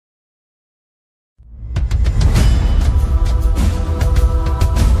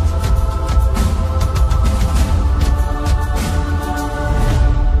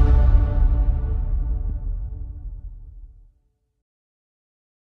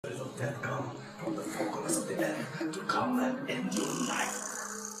of death come from the four corners of the earth to come and end your life.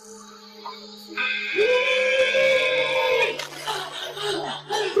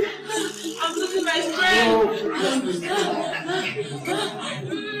 I'm losing my strength.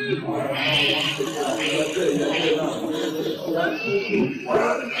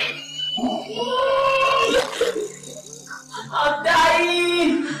 I'm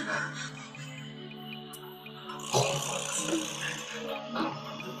dying.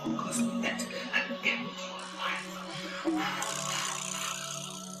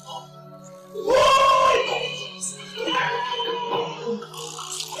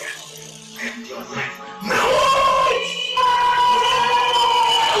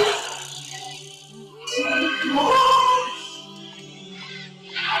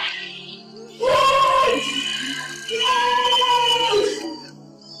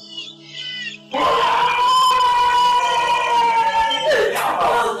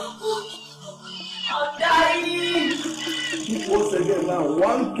 Once again now,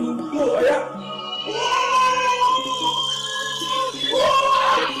 1, 2, go, yeah.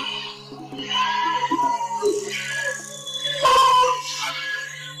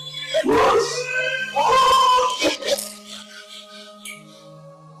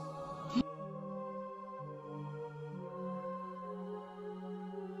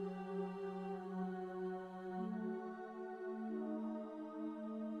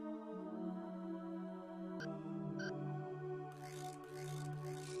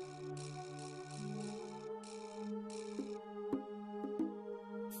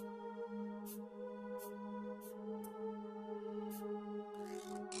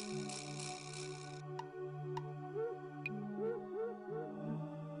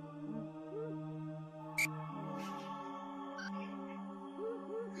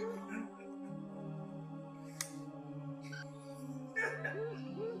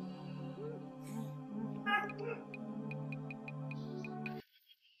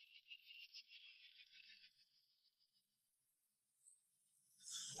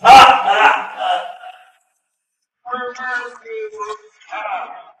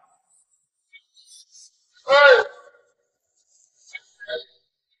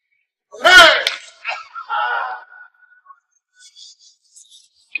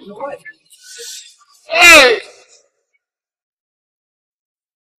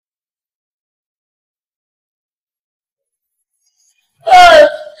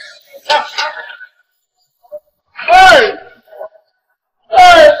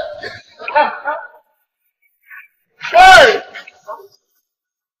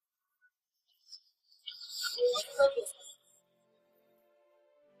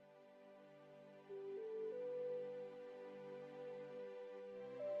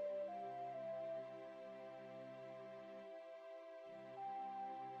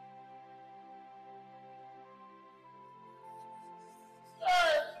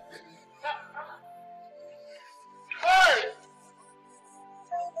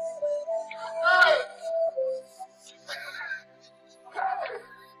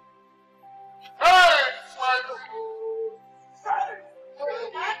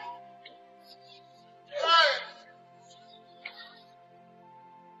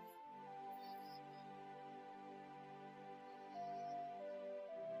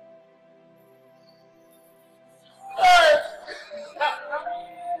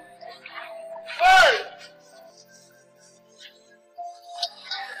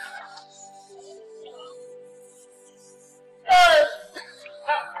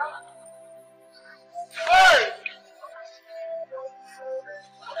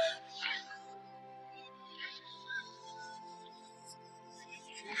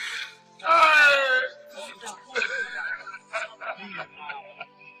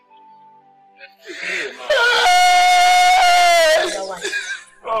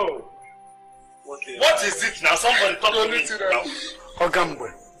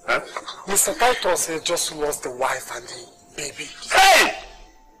 Mr. Titus just lost the wife and the baby. Hey!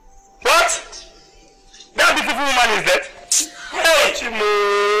 What? That beautiful woman is dead? Hey! Chimo!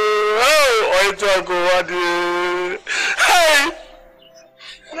 Oh, Oitago, hey!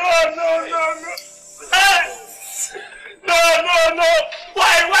 No! Hey! No!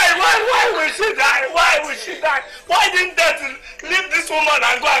 Why will she die? Why will she die? Why didn't they leave this woman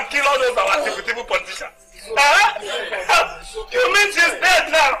and go and kill all those our typical politicians? You mean she's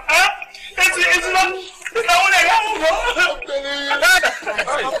dead now? It's not only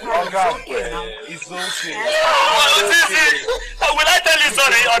It's okay. Will I tell you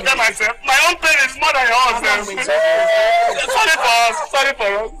sorry or tell myself? My own pain is more than yours. Sorry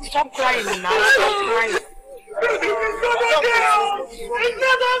for us. Stop crying now. Stop crying. It's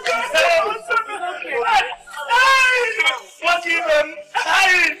not okay.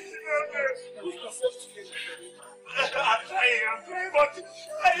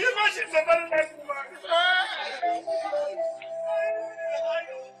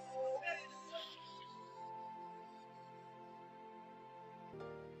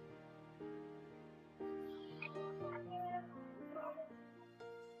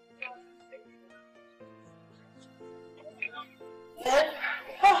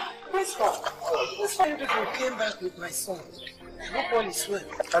 It's fine. It's fine. People came back with my son. Hope all is well.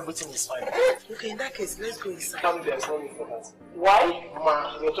 Everything is fine. Okay, in that case, let's go inside. Tell me there's no need for that. Why?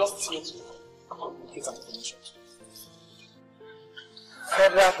 Ma, you're just here to communicate an information.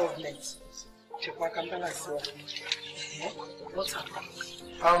 Federal government. What's happening?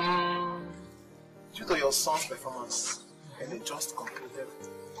 Due to your son's performance in the just concluded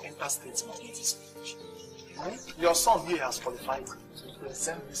interstate mathematics competition, your son here has qualified to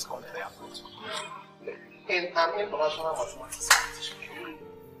represent this country abroad in an international mathematics competition.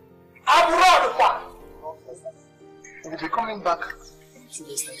 Abroad, He will be coming back in 2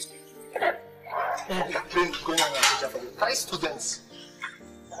 days next week. He has been going on Abuja for the Thai students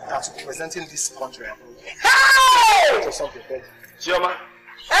that are representing this country abroad. Hey! So something prepared. Chioma.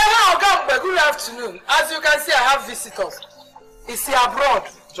 Hello, good afternoon. As you can see, I have visitors. Is he abroad?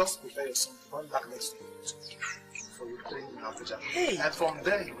 Just prepare your son to run back next week for your training in Abuja. Hey. And from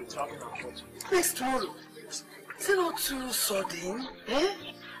there, you'll be traveling abroad. Next tomorrow. Is it not too sudden? Eh?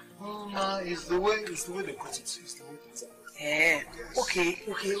 It's the way they put it. It's the way things are. Yeah. Okay,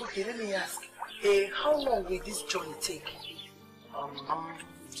 let me ask. How long will this journey take?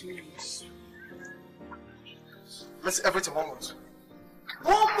 2 weeks. Let's say everything 1 month.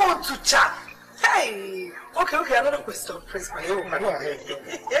 1 month to chat. Hey! Okay, another question, Principal.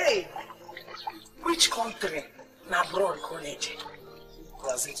 Hey! Which country na abroad college?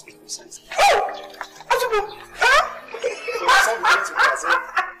 Brazil to be precise. Oh! So something to Brazil.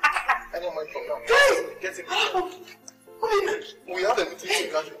 Anyone from now? Get it. We have a meeting to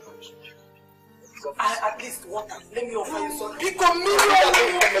graduate. At least water. Let me offer you some.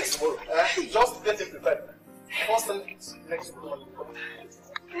 Next tomorrow. Just get it prepared. First thing next tomorrow.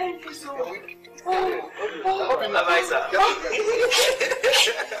 Thank you so much.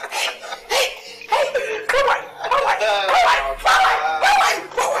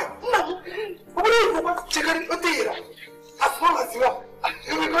 As long as you are,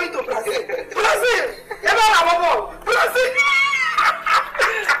 you're going to Brazil. Brazil!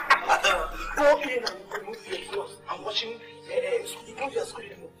 Go in and remove your clothes. I'm watching. You move your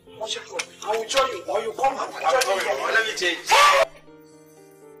screen. Watch your clothes. I will join you, or you come and join me. Let me change.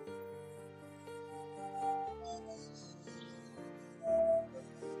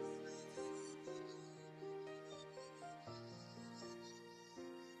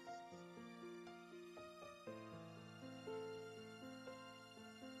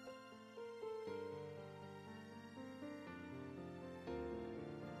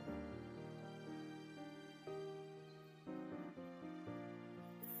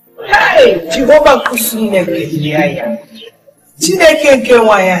 Hey, Jehovah Kusuneke Yaya. Chineke nke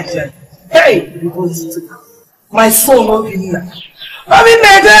Wayaja. Hey, my son Obinna. Obinna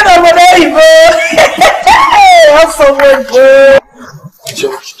again over there, Ibo. Hey, have someone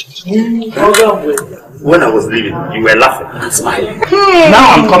When I was leaving, you were laughing and smiling.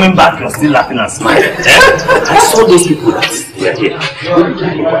 Now I'm coming back, you're still laughing and smiling. I saw those people that were here.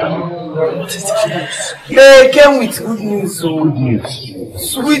 They came with good news. Good news.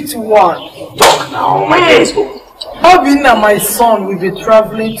 Sweet one. Talk now, my day is over. Obinna, my son, will be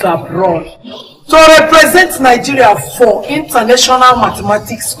traveling to abroad to represent Nigeria for international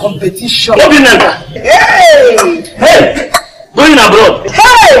mathematics competition. Obinna! Hey! Hey! Going abroad.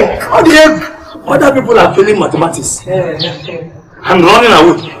 Hey! Other people are failing mathematics. I'm running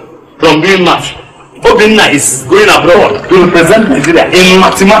away from doing math. Obinna is going abroad to represent Nigeria in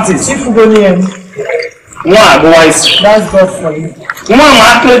mathematics. If you go near me, Otherwise, that's God for you.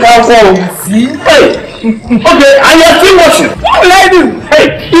 See? Hey! Okay, and you're still watching. What will I do? Hey,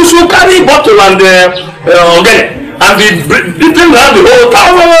 you should carry bottle and be beating around the whole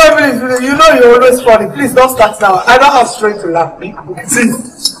town. Please, you know you're always funny. Please don't start now. I don't have strength to laugh. See,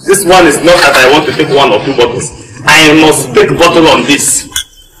 this one is not that I want to take 1 or 2 bottles. I must take bottle on this.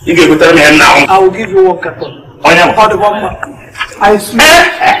 You can tell me now. I will give you 1 carton. Oh, yeah. Or the 1 mark. I swear.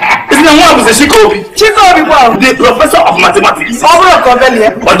 Isn't that one with the Chikobi? The professor of mathematics.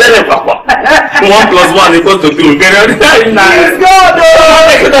 But then 1 + 1 = 2. He's God.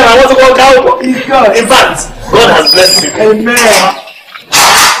 I want to go cow. He's God. In fact, God has blessed you. Amen.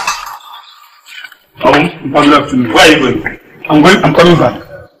 I'm left to me. Where are you going? I'm coming back.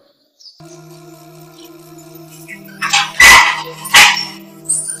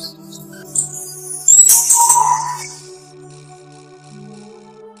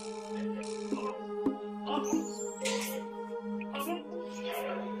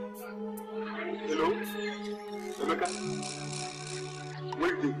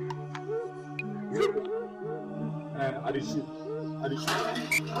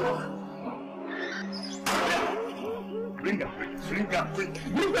 Bring bring it.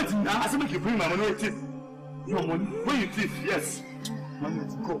 Bring it now. I said make you bring my money. Wait, thief. Your money? When you thief, yes. Money,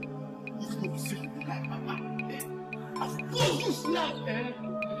 go. If you see I've got this now. And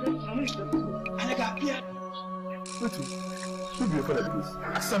I got here. Wait, show me your father, please.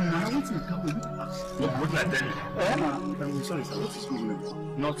 Some now, what will come with me? What did I tell you? I'm sorry, sir. What is going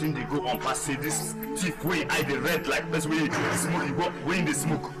on? Nothing they go on past. Say this thief way I the red like that's way smoke. You go way in the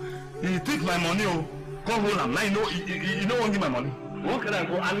smoke. He take my money. Oh, come hold him. Now you know won't give my money. What can I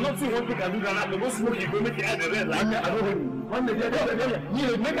go? I'm not saying one thing can do that. I go smoke. You go make it the red like I don't know. One day, you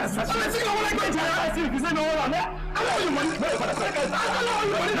make a such. I say no one like that. You say no one. I know you money. I know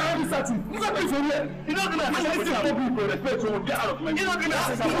you money. I have this thing. You got this for me. You don't gonna say something people respect you. Get out of my. You don't gonna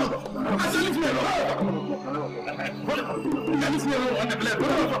say something. I say leave me alone. Leave me alone.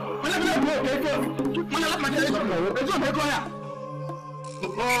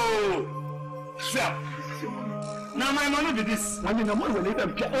 Oh, stop. Now my money be this. I mean, the money will later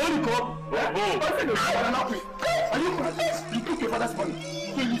be only come. Oh, you took your father's money.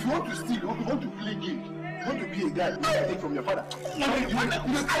 So if you want to steal, you want to play game, you want to be a guy, you take from your father.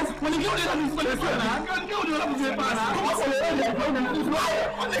 When you get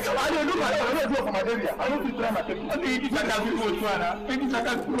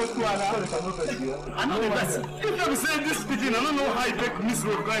I know that. If you say this speaking, I don't know how you take Miss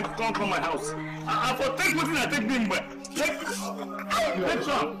Road going to come from my house. I for take what I take being but take some.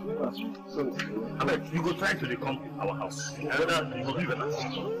 I bet you go try to come our house. I rather you go live in us.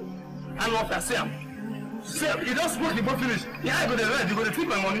 And what I say, you just smoke the boat finish. Yeah, I go the red, you go to take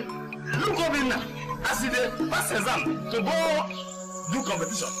my money. Look over in now. I see the pass exam to go do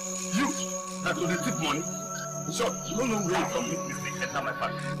competition. You that will take money. So you don't know where you come with this enter my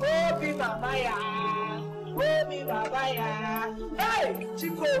family. Oh, be Babaya. Oh, be Babaya. Hey,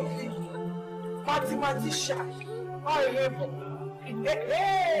 Chico, mathematician. Oh,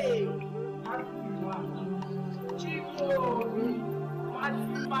 hey. Chico,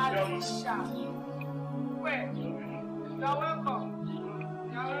 mathematician. Wait, you're welcome.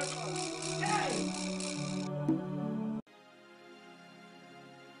 You're welcome. Hey.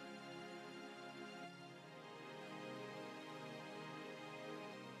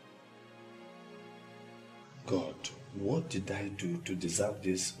 God, what did I do to deserve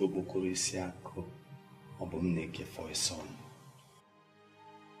this Obokorisiako Obumneke for a son?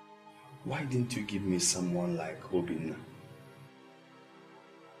 Why didn't you give me someone like Obinna?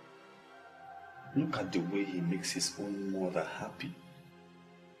 Look at the way he makes his own mother happy.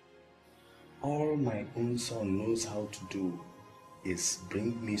 All my own son knows how to do is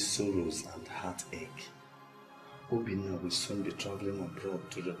bring me sorrows and heartache. Obinna will soon be traveling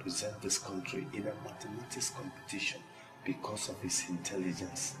abroad to represent this country in a mathematics competition because of his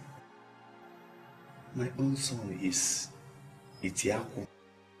intelligence. My own son is Itiaku.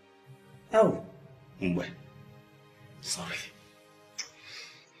 Oh, Mwe. Sorry.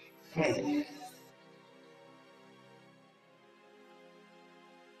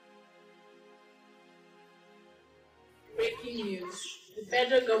 Breaking news. The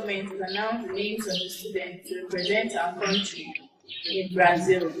federal government has announced the names of the students to represent our country in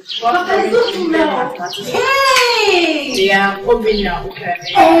Brazil. Hey! They are Obinna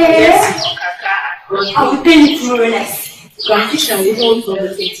Okane, Okaka, and competition will hold from the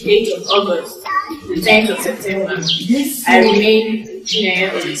 28th of August to the 10th of September. I remain Chineye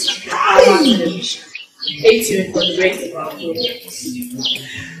of the television. Stay tuned for the rest of our programs.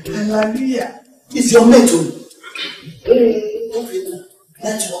 Hallelujah. It's your method.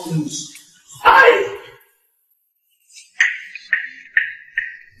 That's what news.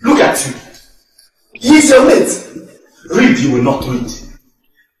 Look at you. He's your mate. Read, you will not read.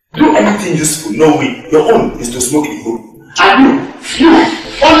 Do anything useful, no way. Your own is to smoke Igbo. And you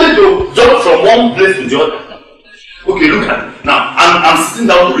only to jump from one place to the other. Okay, look at it. Now, I'm sitting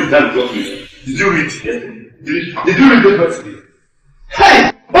down to read that book. Did you read? Did you read the first day?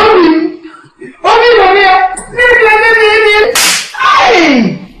 Hey! Mommy! Hey!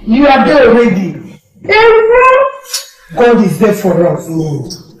 You are there already. God is there for us.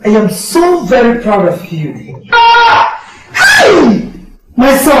 I am so very proud of you. Hey!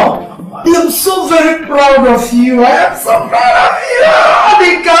 My son, I am so very proud of you. I am so proud of you.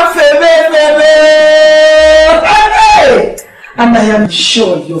 And I am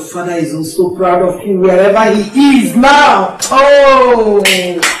sure your father is also proud of you wherever he is now. Oh,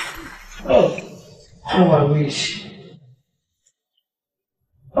 how I wish.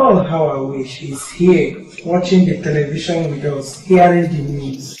 Oh, how I wish he's here watching the television with us, hearing the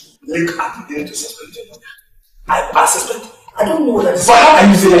news. Look at the day to suspend your mother. I suspend. I I don't know that. But how can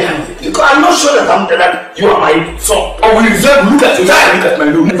you say that kind of thing? Because I'm not sure that you are my son. Or will you look at you and look at my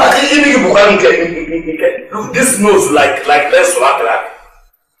nose? In fact, look, this nose like less black.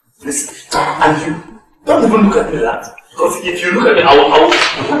 Listen, and you don't even look at me like that. Because if you look at me, I will.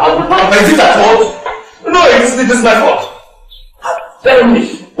 Is it at fault? No, it is my fault. Tell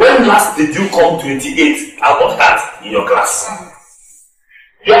me, when last did you come 28 about that in your class?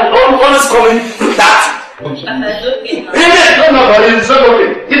 You are always coming that. That's okay. No, it's not okay.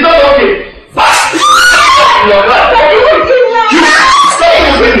 It's not okay. But your class. You stop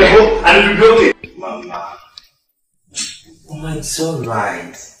moving the book and it will be okay. Mama, it's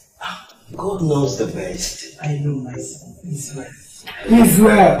alright. God knows the best. I know my son. He's well. He's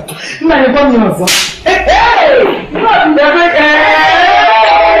well. Now you come here, son. Hey! Not never.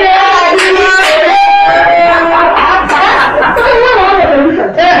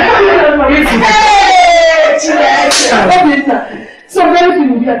 So very soon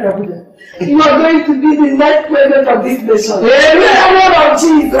you'll be at Abuja. You are going to be the next president of this nation. Amen. In the name of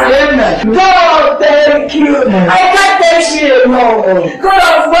Jesus. Amen. God, thank you. I can't thank you anymore. God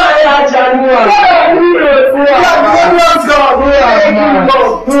of fire, January. God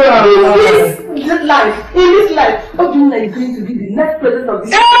in this life, what do you mean is going to be the next president of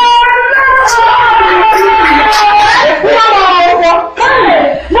this nation?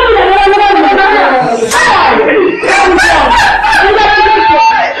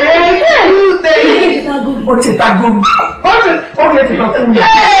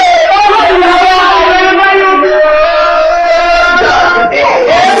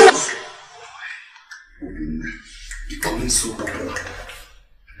 Becoming so popular.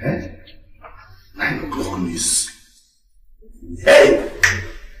 9 o'clock news. Hey!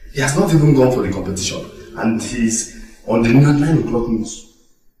 He has not even gone for the competition and he's on the 9 o'clock news.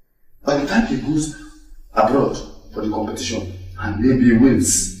 By the time he goes abroad for the competition and maybe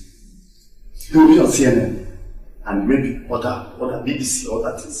wins, he will be on CNN and maybe other BBC,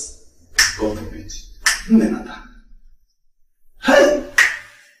 other things. God forbid. Nenata. Hey!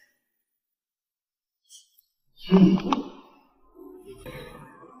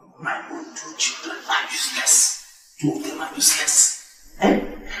 My own 2 children are useless. 2 of them are useless. And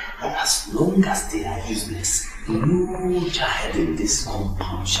as long as they are useless, no child in this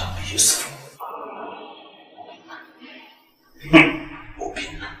compound shall be useful.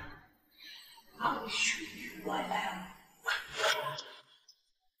 Open. I will show you why I am.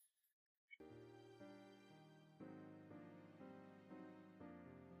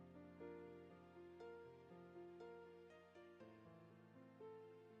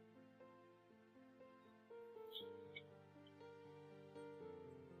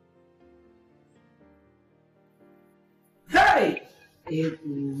 Hey!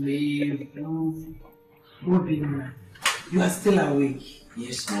 Obinna, you are still awake.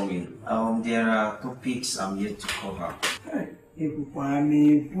 Yes, mommy. There are topics I'm yet to cover.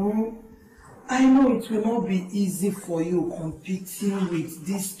 I know it will not be easy for you competing with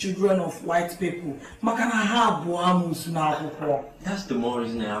these children of white people. That's the more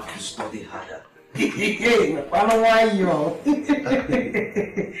reason I have to study harder.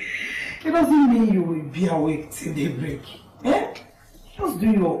 It doesn't mean you will be awake till daybreak. Just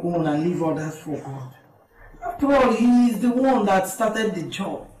do your own and leave others for God. After all, He is the one that started the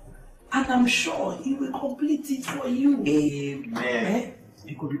job. And I'm sure He will complete it for you. Amen.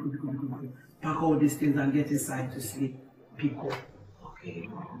 Biko. Pack all these things and get inside to sleep. Biko. Okay.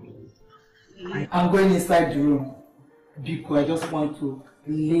 I'm going inside the room. Biko, I just want to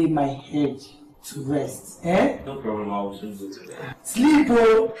lay my head to rest. No problem, I will soon go to bed. Sleep,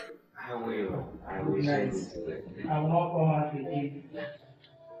 oh! I will. I will soon go to bed. I will not come out again.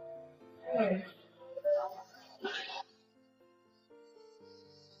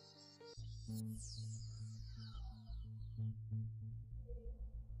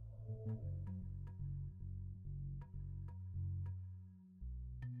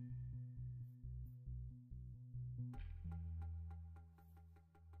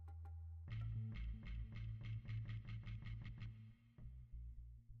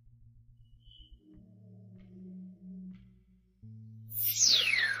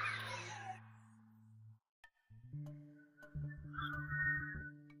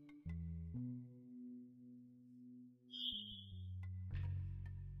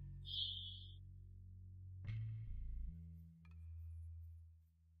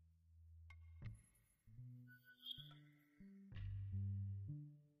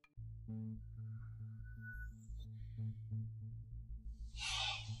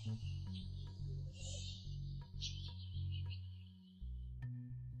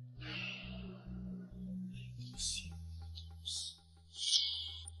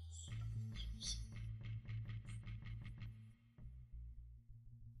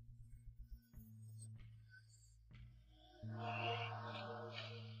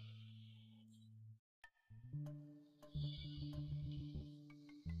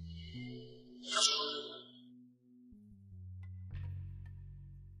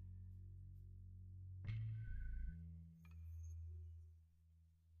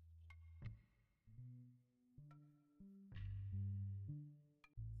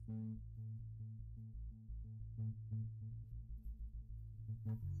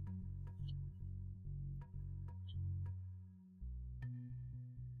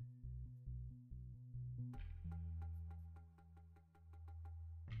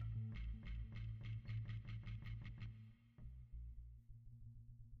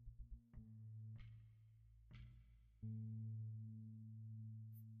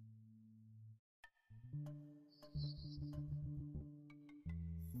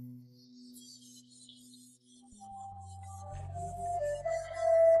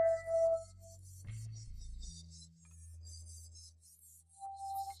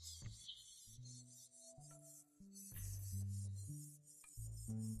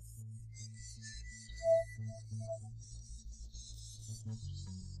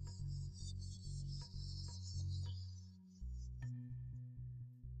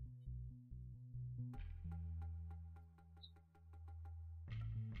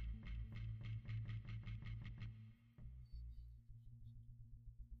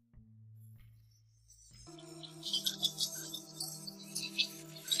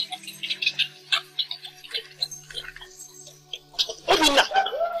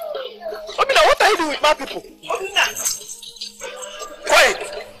 With my people. Quiet.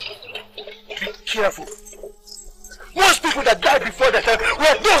 Be careful. Most people that died before that time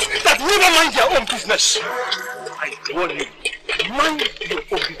were those that never mind their own business. I warn you, mind your own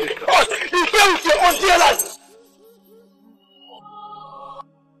business. Because you play with your own dear life.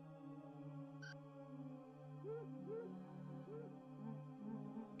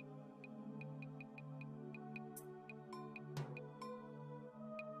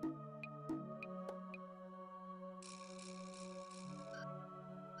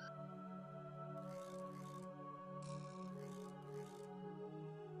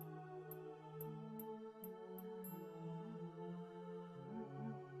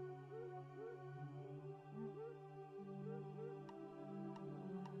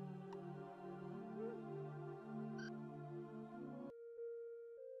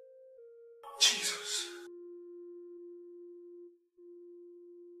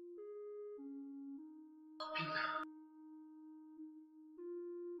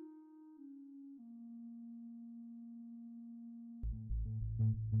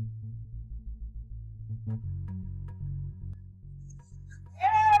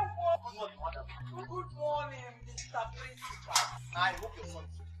 Good morning, Mr. Principal. I hope your son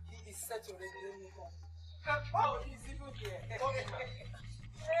is set already. Oh, he's even here. Hey.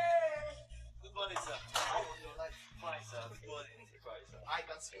 Good morning, sir. How was your life? Fine, sir. Good morning. Fine, sir. I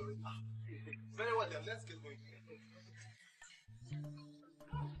can see you. Very well, then. Let's get going.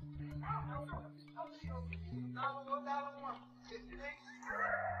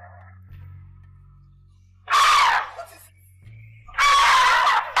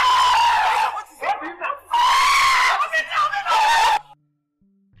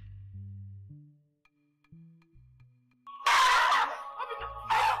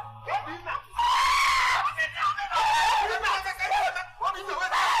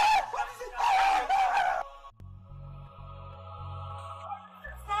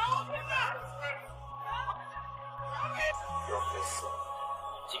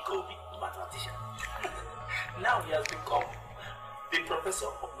 Now he has become the professor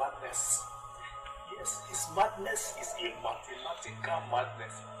of madness. Yes, his madness is a mathematical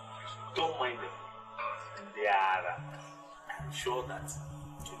madness. Don't mind them. I'm sure that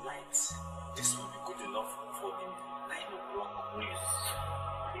tonight this will be good enough for the 9 o'clock news.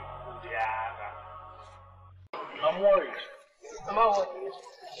 I'm worried. I'm not worried.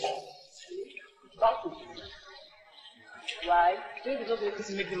 Why? Maybe because we're going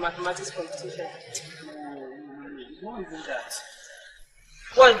to make the mathematics competition. Who is that?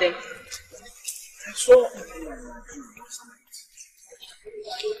 What then? I saw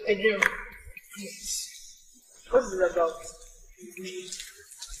a dream. What is it about?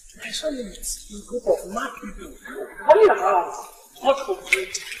 I saw a group of mad people. Coming around. Not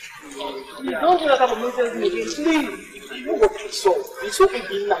complete. You don't do that type of nonsense again, please. You know what you saw? You saw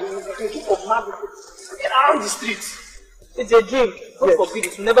people like a group of mad people. Get around the streets. It's a dream. God forbid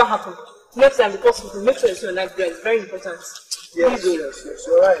it will never happen. Next time, because you make sure you see your night dress. It's very important. Yes,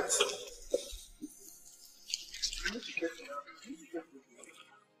 you're right.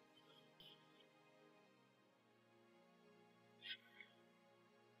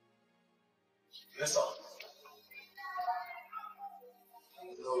 Yes, sir.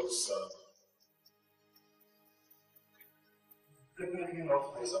 No, sir. Bringing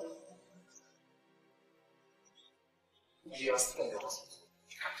off my son. Just a minute.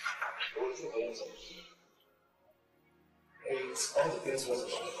 It's all the things was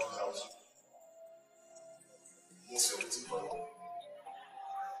about the house. Yes, sir, it's important.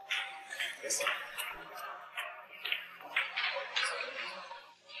 Yes.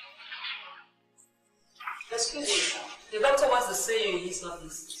 Excuse me. The doctor wants to see you in his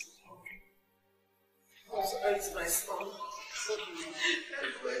office. Oh, it's my son.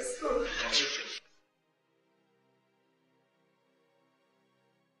 It's my son.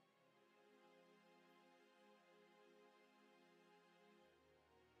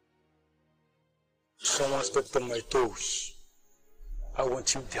 Someone stepped on my toes. I want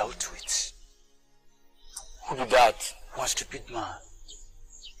him dealt with. Who be that? One stupid man.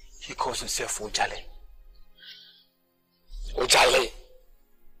 He calls himself Ojale. Ojale.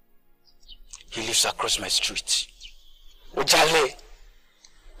 He lives across my street. Ojale.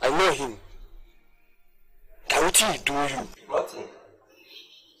 I know him. What did he do you? Nothing.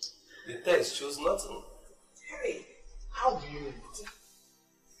 The test shows nothing. Hey, how do you know it?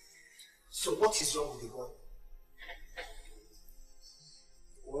 So what is wrong with the boy?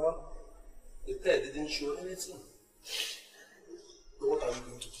 Well, the test didn't show anything. But what are you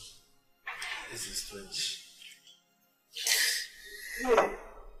going to do? This is strange.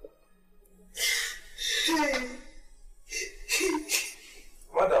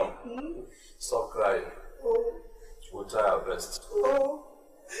 Madam, stop crying. We'll try our best.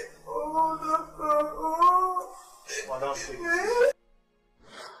 Madam, please.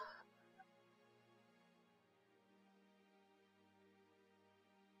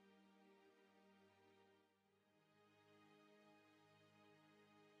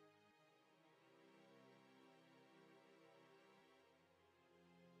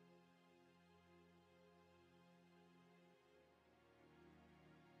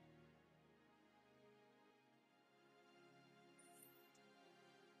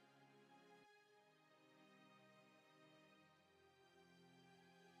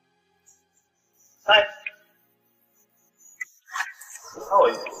 Hi. How are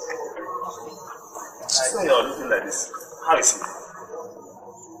you? I saw you're looking like this. How is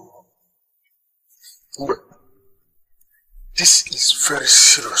it? This is very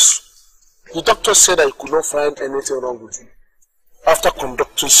serious. The doctor said I could not find anything wrong with you after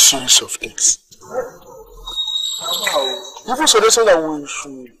conducting a series of tests. Even suggesting that we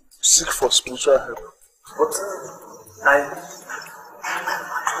should seek for spiritual help. But I'm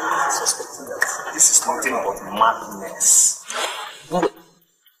suspecting that this is nothing but madness.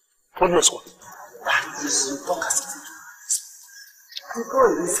 Madness what? That is intoxicating. The boy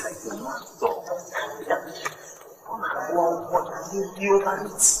is like a mad dog. You can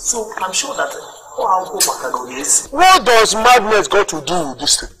eat. So I'm sure that what does madness got to do with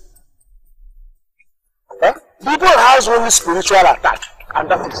this thing? Huh? People has only spiritual attack, and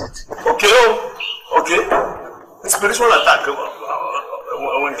that is it. Okay. The spiritual attack.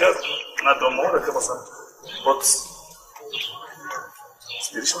 But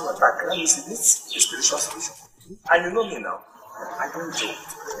spiritual attack, let me see this. The spiritual solution. And you know me now. I don't joke.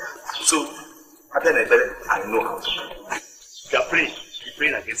 So, I know how to pray. You are praying. You're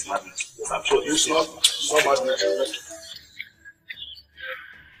praying against madness. Yes, I'm sure it's not madness.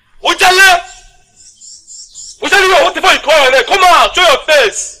 Ojale! Ojale, whatever you call her, come out, show your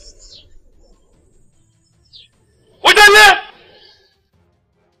face! Ojale!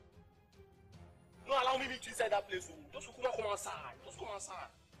 Don't allow me to inside that place. Just come outside. Just come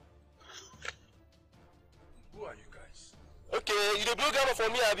outside. Who are you guys? Okay, you the blow grammar for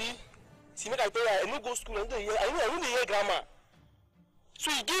me, Abi. See, make I tell you, I no go school, I know the hear grammar.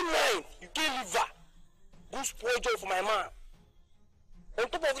 So you get mine, you get liver. Go spoil joy for my man. On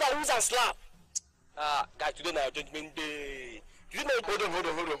top of that, lose and slap. Guy, today na judgment day. You know,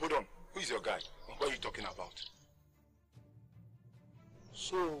 Hold on. Who is your guy? What are you talking about?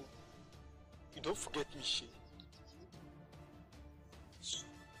 so you don't forget me, shit.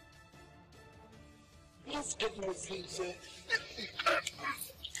 You don't forget me, please.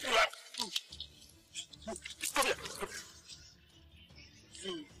 Come here.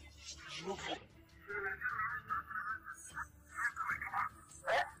 See, look for.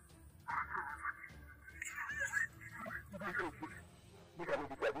 Yes.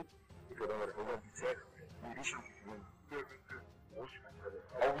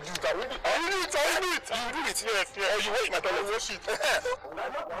 Oh, you wash my toilet, wash it.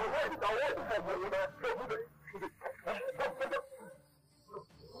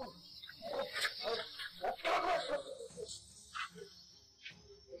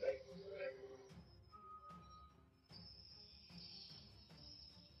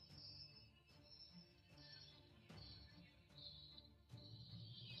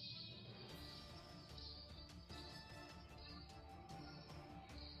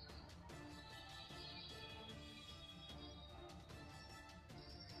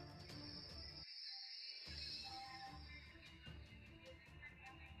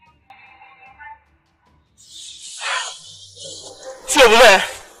 listen, man.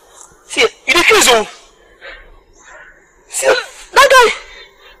 See, you the crazy. See, that guy.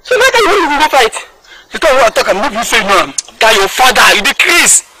 So that guy, you go fight. You talk what I talk, and maybe you say no. Guy, your father, you the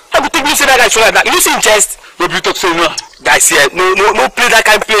crazy. How could you say that guy so like that? You see in chest. Maybe you talk say no. Guys, here, no play that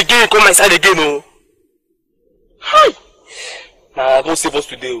kind of play again. Come my side again, no. Hi. Nah, don't save us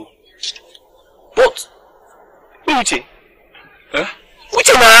today. But, Uche. Huh?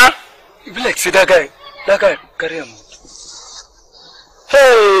 Uche, man. You be like, see that guy, carry him.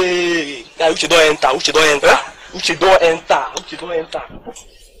 Hey, guy, Uche don't enter. Uche don't enter.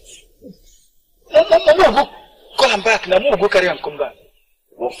 No, go call him back. Now, go carry him, come back.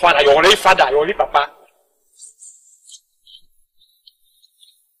 Your father, your only papa.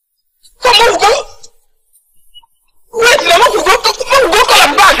 Come on, go. Wait, now, go call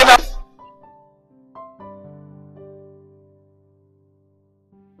him back now.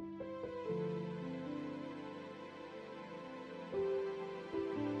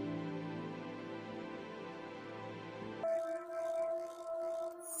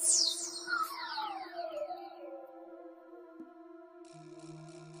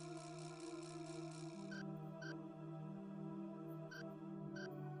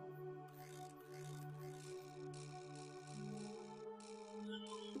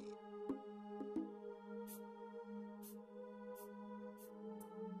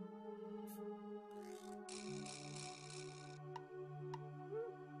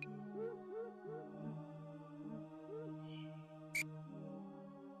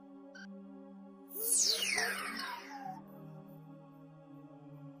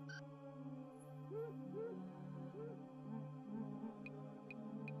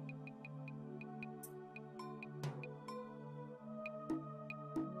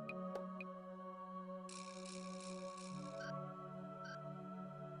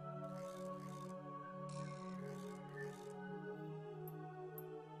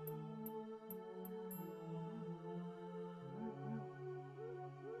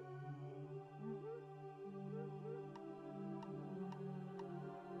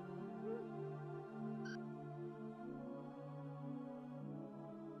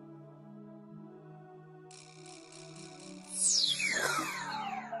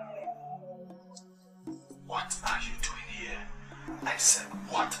 What are you doing here? I said,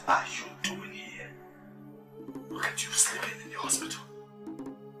 what are you doing here? Look at you sleeping in the hospital.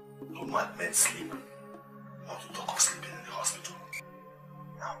 No madmen sleep. Not to talk of sleeping in the hospital.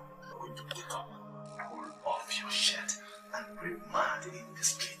 Now, you're going to pick up, pull off your shirt, and break mad in the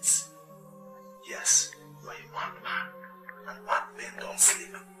streets. Yes, you are a madman, and madmen don't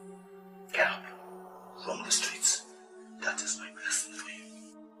sleep. Get up, roam the streets. That is my blessing for you.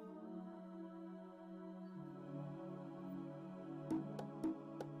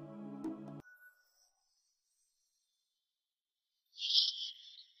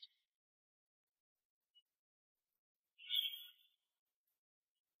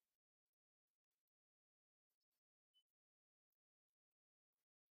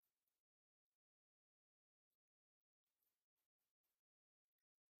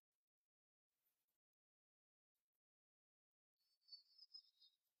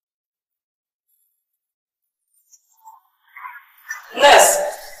 Nurse,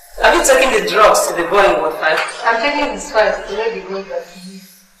 have you taken the drugs to the boy in Ward 5? I'm taking his files to let the boy that he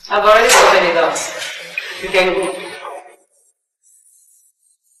needs. I've already sorted it out. You can go.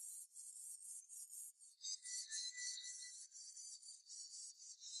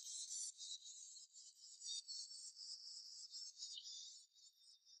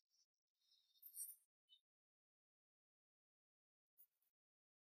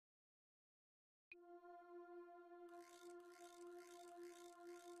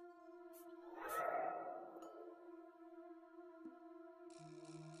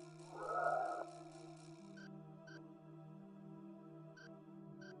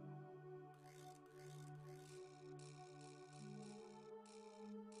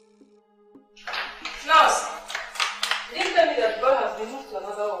 Nurse, you didn't tell me that the boy has been moved to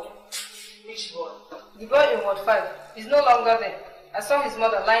another ward. Which boy? The boy in Ward 5 is no longer there. I saw his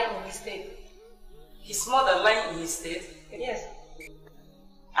mother lying in his state. His mother lying in his state? Yes.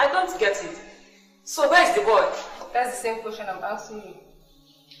 I don't get it. So where is the boy? That's the same question I'm asking you.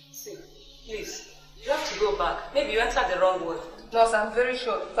 See, please, you have to go back. Maybe you entered the wrong ward. Nurse, I'm very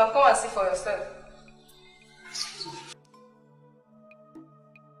sure. You can come and see for yourself.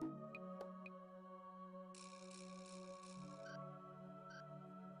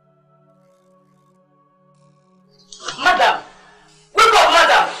 Madam! Wake up,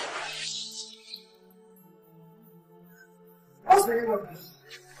 madam! What's the name of this?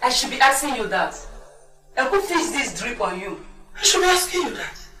 I should be asking you that. And who fixed this drip on you? I should be asking you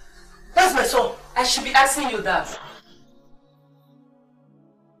that. That's my son. I should be asking you that.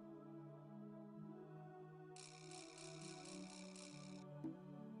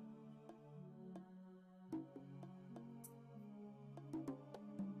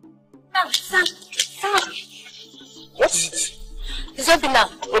 Sam. What is it? It's Obina.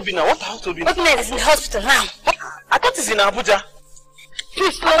 Obina, what happened to Obina? Obina is in the hospital now. I thought he's in Abuja.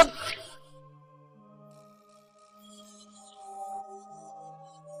 Please, Lord.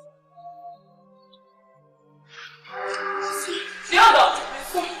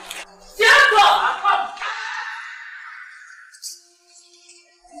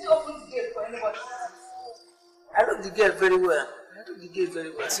 I look the gate very well.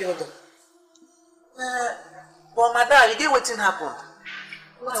 But madam, you get what happened?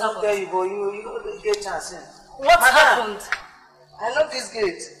 What happened? Tell you, but you don't get chance. What happened? I locked this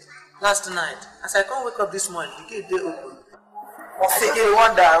gate last night. As I can't wake up this morning, the gate they open. I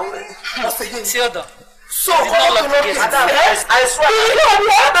wonder. Theodore. So, madam, I swear.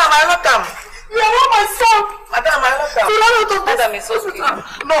 Madam, I locked them. You are not my son. Madam, I locked them. Madam, it's okay.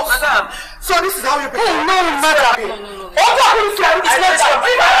 No, madam. So this is how you prepare. No, madam. No. What happened to you? It's not that.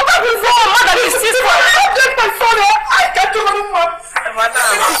 Madam, it's his fault. I don't get my son. I can't do anything. Madam.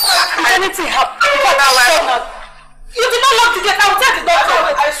 Anything happen. You did not lock the gate. I will tell the doctor.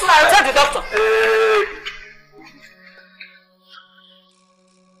 I swear, I will tell the doctor.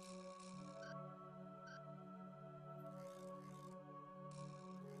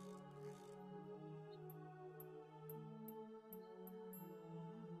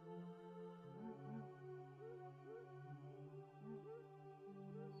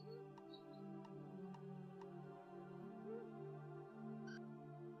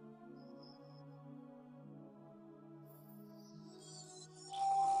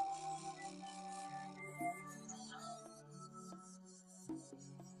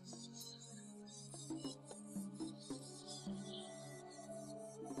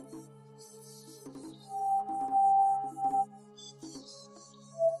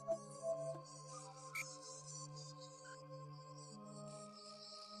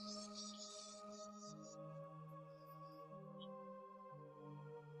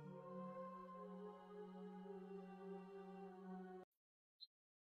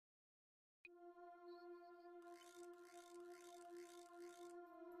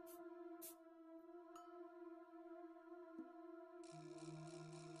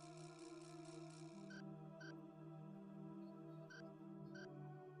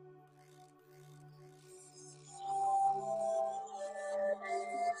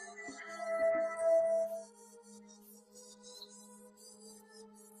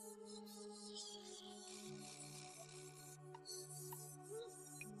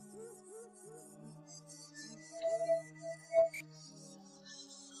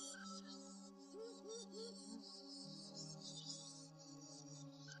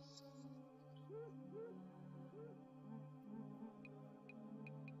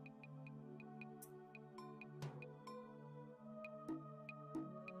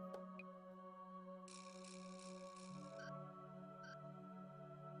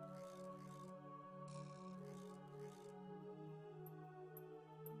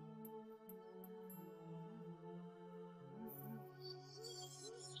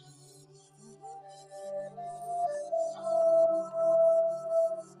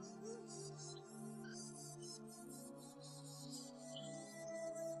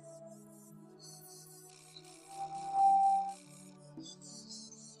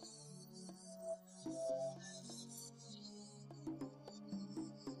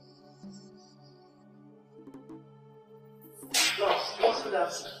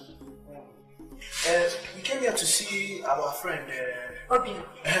 We came here to see our friend Obina.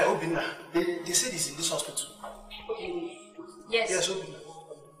 Obina. They said he's in this hospital. Obina. Yes. Yes, Obina.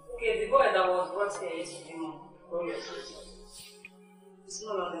 Okay, the boy that was brought here yesterday morning. Oh, yes. He's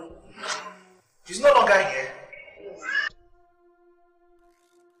no longer here. He's no longer here? Yes.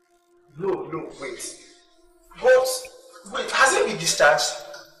 No, wait. Wait, has he been discharged?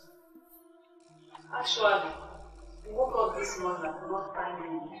 Actually, he woke up this morning and could not find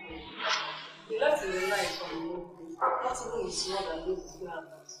him. He left in the night from the new place. Not even his mother knows his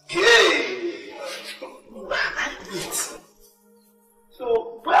whereabouts. Hey! Wait. So,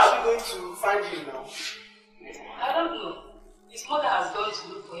 where are we going to find him now? I don't know. His mother has gone to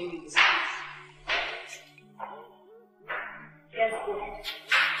look for him in the streets. Let's go.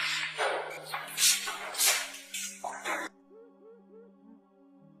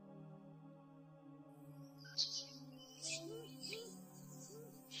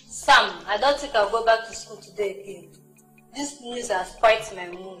 Sam, I don't think I'll go back to school today again. This news has spiked my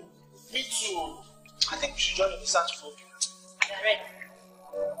mood. Me too. I think we should join in the search for you. Correct.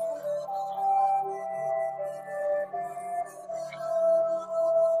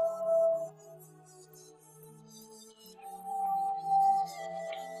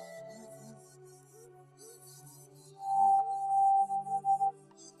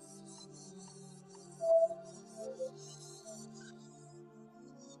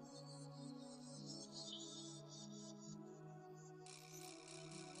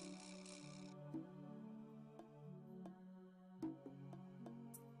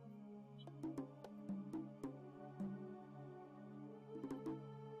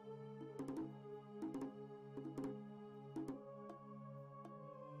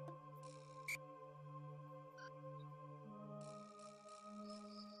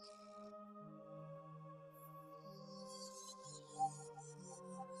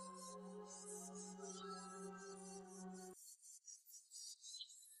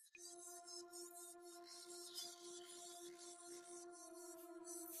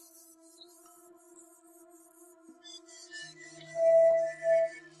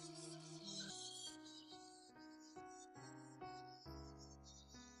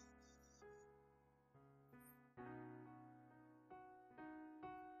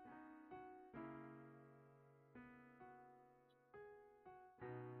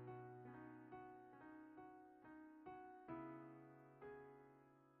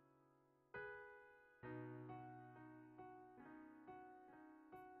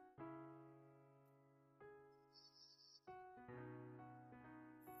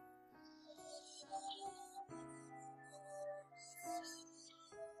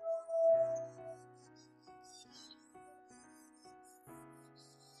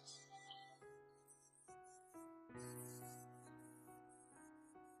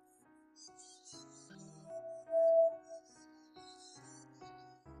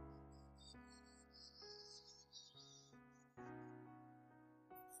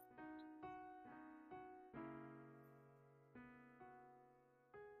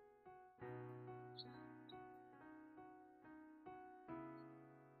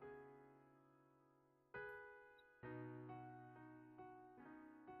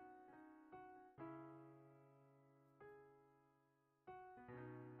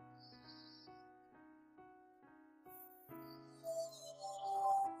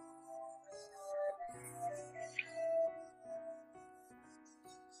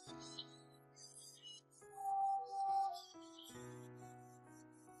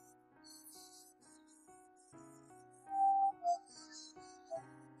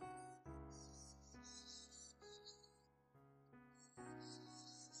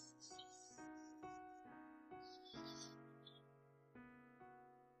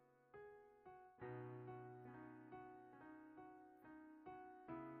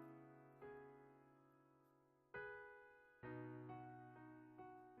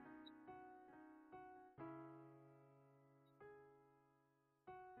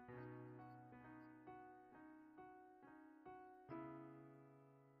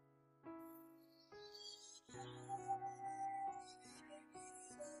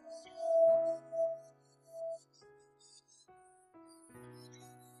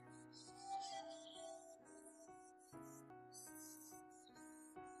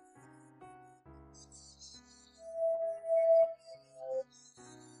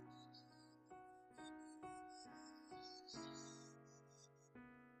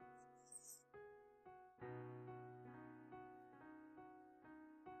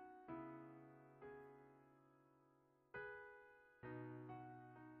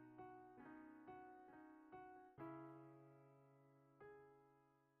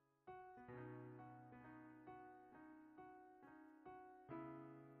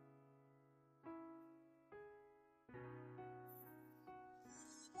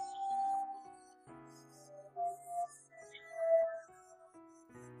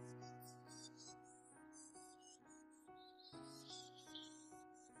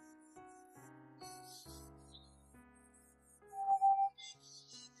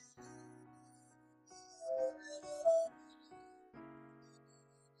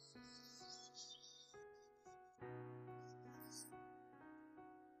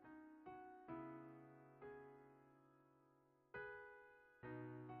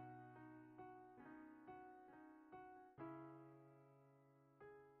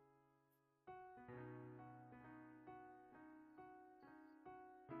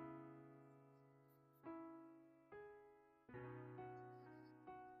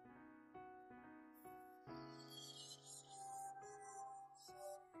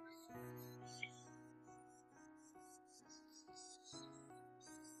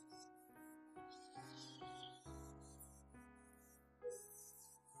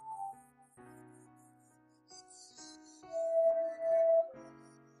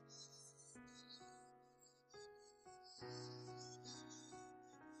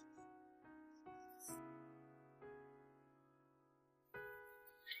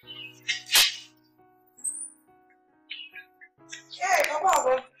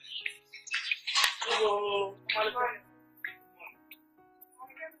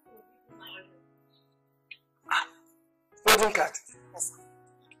 wedding card? Yes, sir.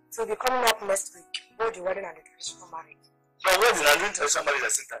 So we'll be coming up next week, both the wedding and the traditional marriage. Your wedding and doing traditional marriage at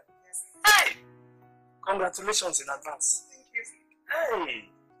the same time? Yes. Hey! Congratulations in advance. Thank you. Hey!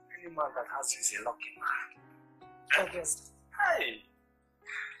 Any man that has you is a lucky man. Thank you. Hey!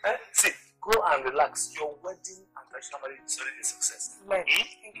 See, go and relax. Your wedding and traditional marriage is already a success. Amen.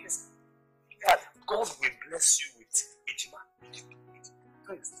 Thank you, sir. God will bless you with Ejima.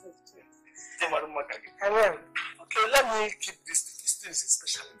 Amen. Okay, let me keep this. This thing is a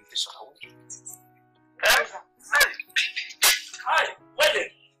special invitation. I want you to eat it. Hi, wedding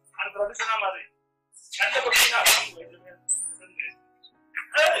and traditional marriage. And everything else.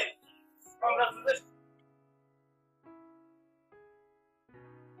 Hey, congratulations.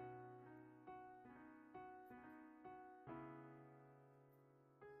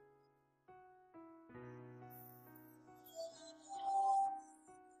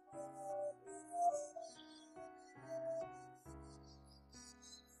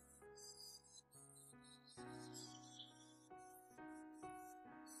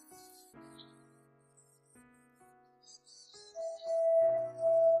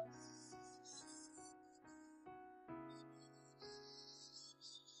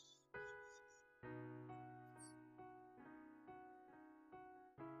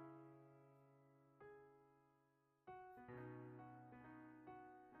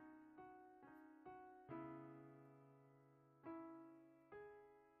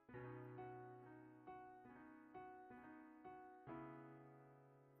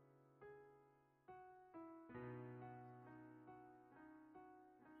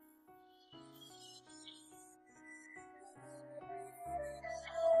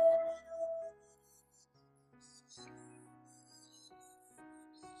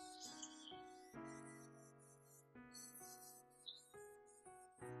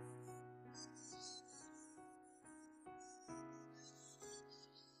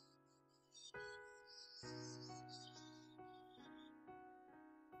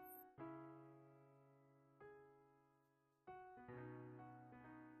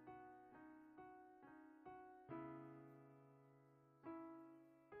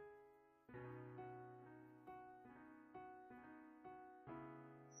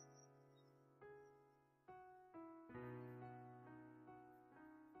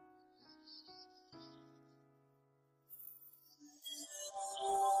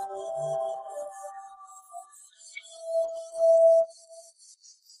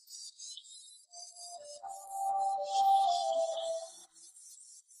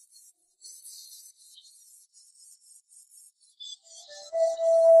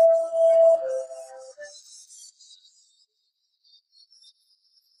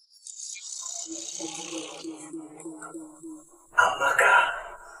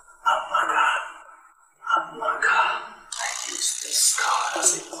 I use this card as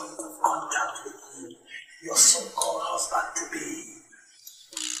a point of contact with you, your so-called husband to be.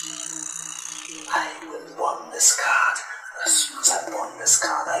 I will burn this card. As soon as I burn this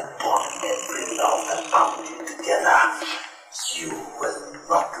card, I burn every love that bound you together. You will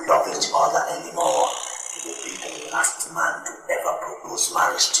not love each other anymore. You will be the last man to ever propose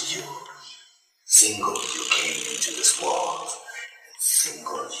marriage to you. Single you came into this world.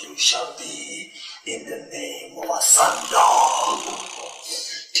 Single you shall be, in the name of a sundown.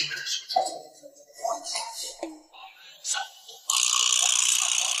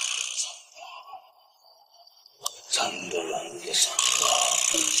 Sandalanda Sanda,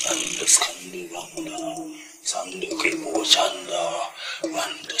 Sanda Sanda Kripo Sanda,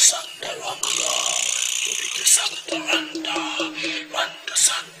 Randa Sanda Randa, Yobita Sanda Randa, Randa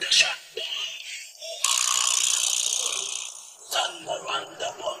Sanda Shanda, Sanda Randa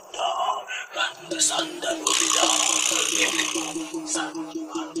Bonda, Randa Sanda Rubida, Yobita Sanda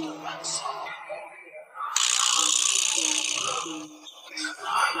Randa Ransa.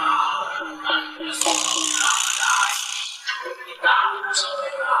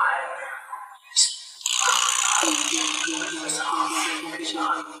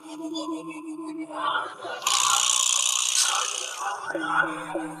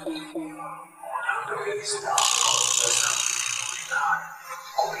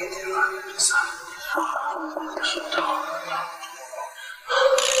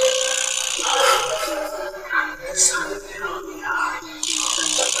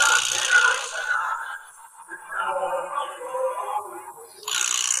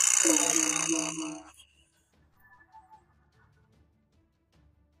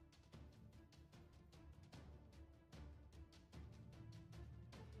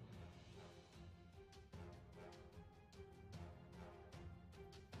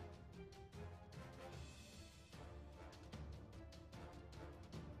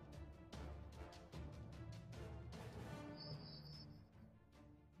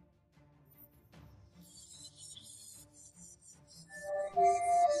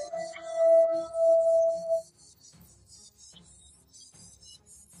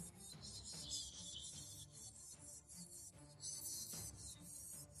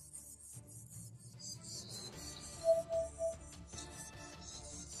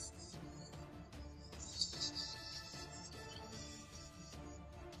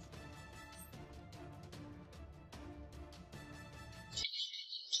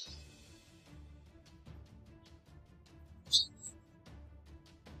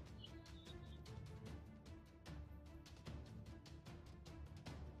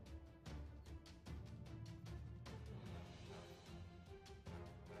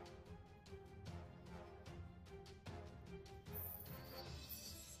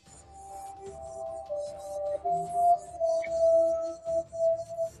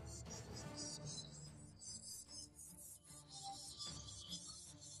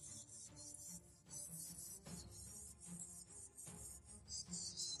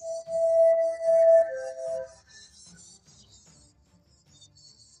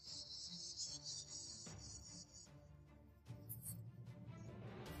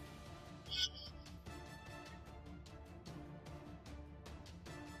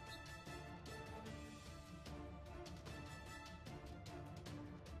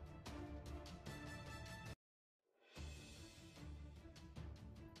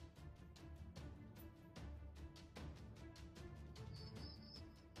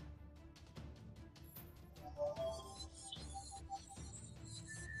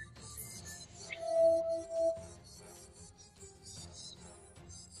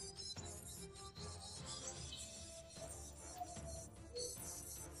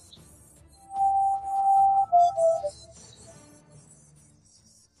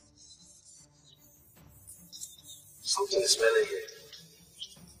 Something is smelling here.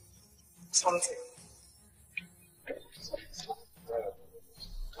 Something.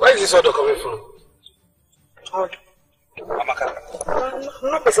 Where is this order coming from? Order? Amaka.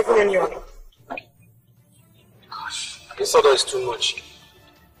 I'm not perceiving any order. Gosh, this order is too much.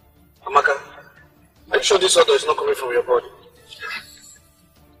 Amaka, are you sure this order is not coming from your body?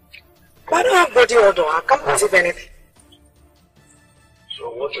 I don't have body odor. I can't perceive anything. So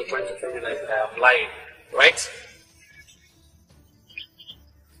what you're trying to tell me is that I am lying, right?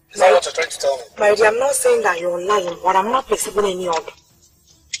 Is that what you're trying to tell me? My dear, I'm not saying that you're lying, but I'm not perceiving any order.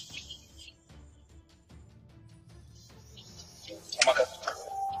 Amaka.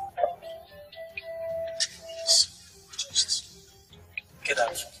 Get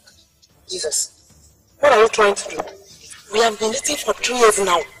out. Jesus, what are you trying to do? We have been dating for 3 years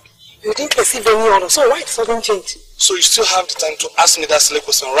now. You didn't perceive any order, so why sudden change? So you still have the time to ask me that silly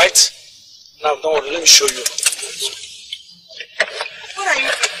question, right? Now, don't worry, let me show you. What are you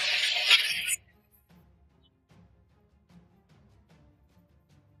doing?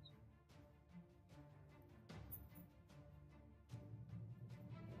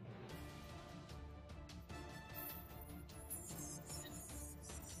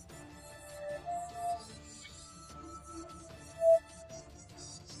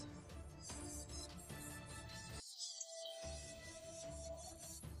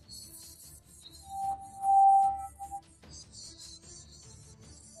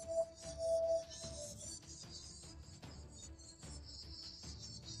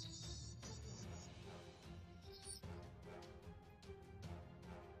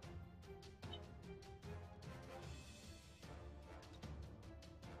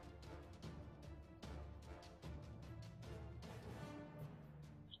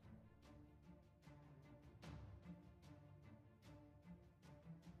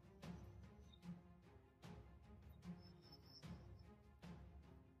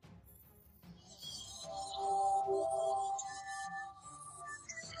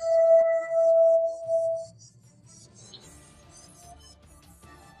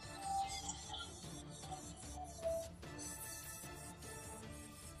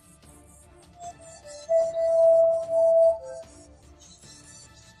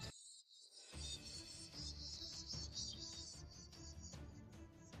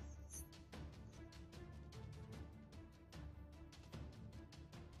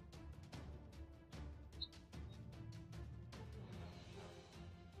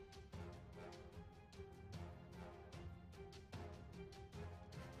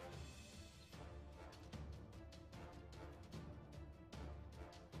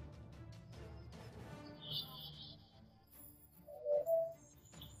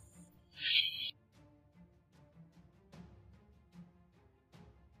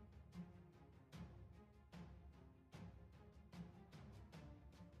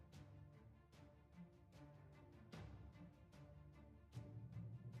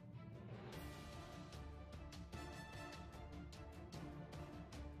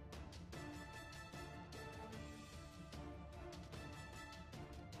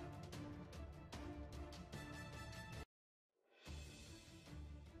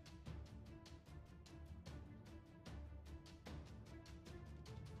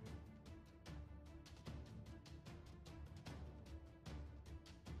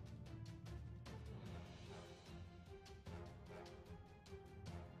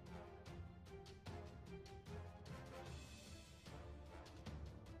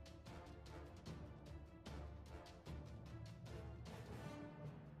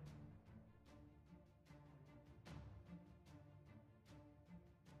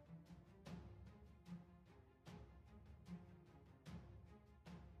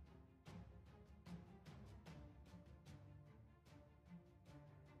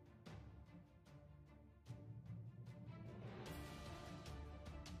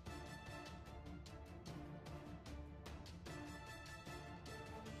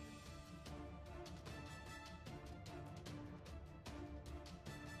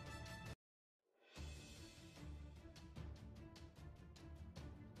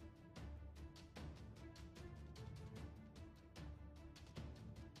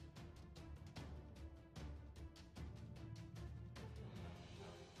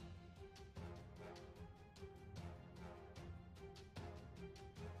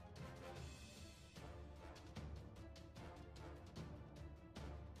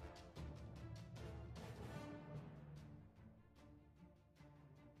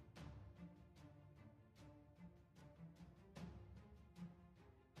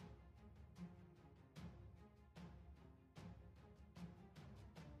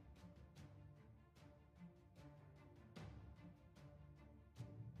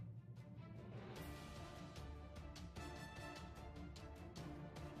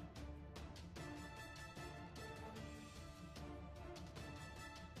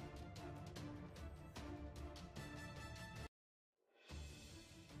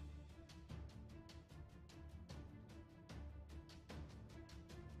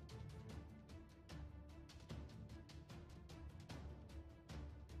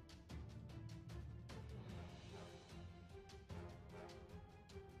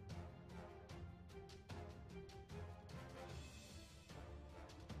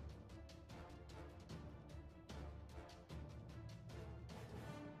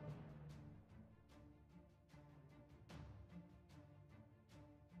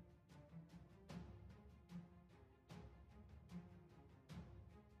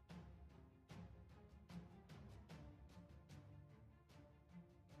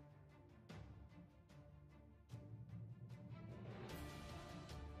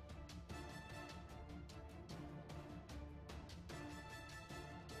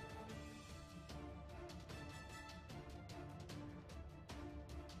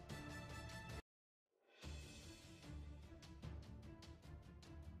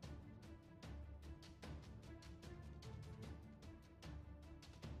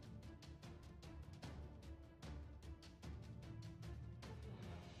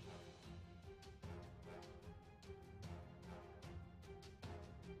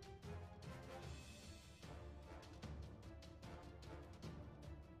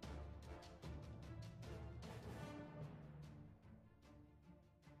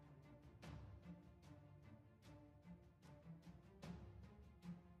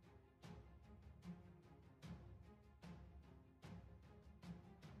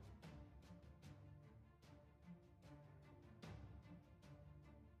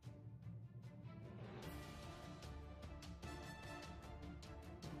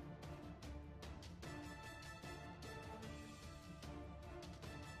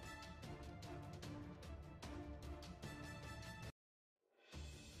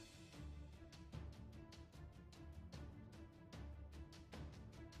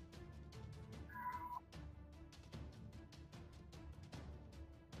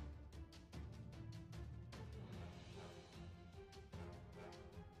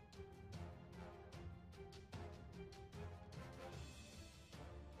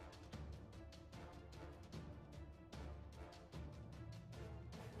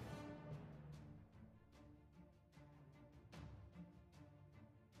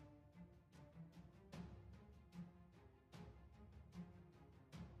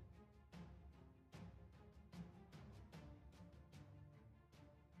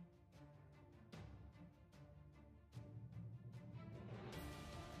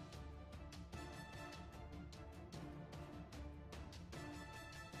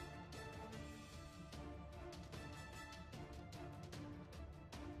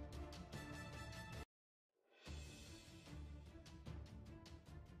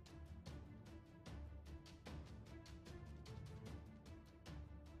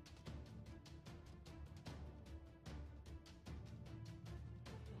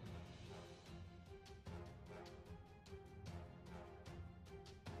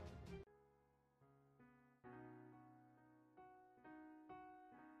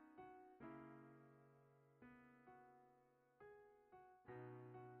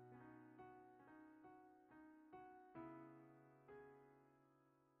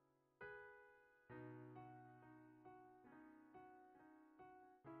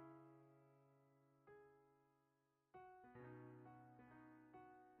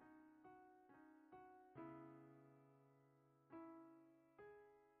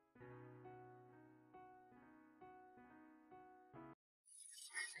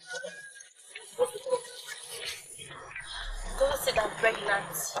 said I'm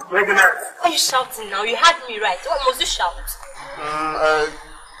pregnant. Pregnant? Why are you shouting now? You had me right. What must you shout?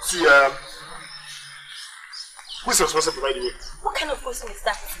 See, who's responsible, by the way? What kind of question is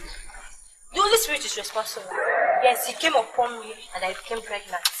that? The Holy Spirit is responsible. Yes, he came upon me and I became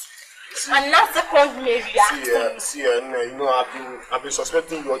pregnant. And now second Mary See, you know, I've been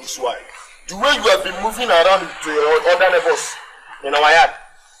suspecting you all this while. The way you have been moving around to your other neighbors in our yard.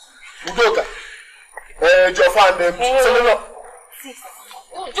 Udoka, Joffa and them. Sis,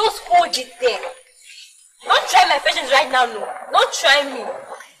 just hold it there. Don't try my patience right now, no. Don't try me.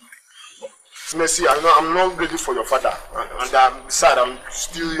 Mercy, I know I'm not ready for your father, and I'm sad. I'm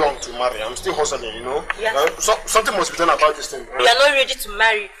still young to marry. I'm still hustling, you know. Yes. Something must be done about this thing. You are not ready to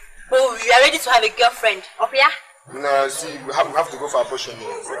marry, but you are ready to have a girlfriend. Up here? No, see, we have to go for abortion.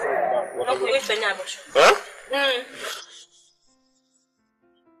 Not going for any abortion. Huh?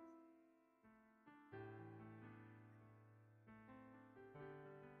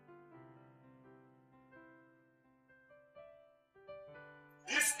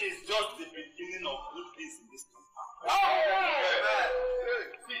 This is just the beginning of good things in this compound.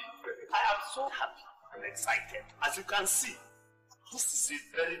 I am so happy and excited. As you can see, this is a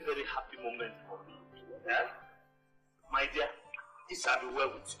very, very happy moment for me. Yeah? My dear, it shall be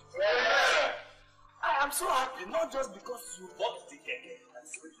well with you. I am so happy, not just because you bought the keke and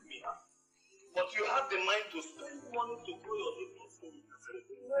with me, but you have the mind to spend money to grow your little soul.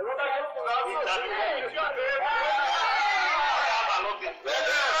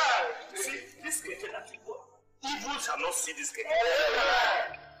 See, this keke that you bought, evil shall not see this keke.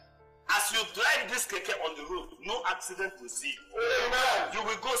 As you drive this keke on the road, no accident will see you. You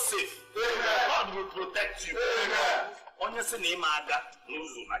will go safe. God will protect you. Onye se na aga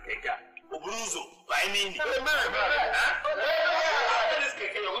n'ụzọ na keke oburu ụzọ banye n'ili. This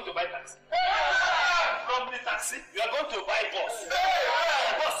keke, you're going to buy taxi. From the taxi, you are going to buy bus.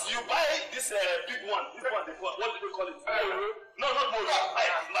 Bus, you buy this big one. This one, they call, what do they call it? No, not motor.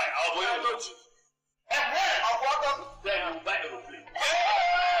 I'll buy it. Then you buy aeroplane.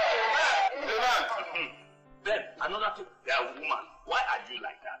 Then another thing, they are woman. Why are you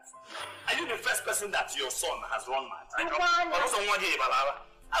like that? Are you the first person that your son has run mad? We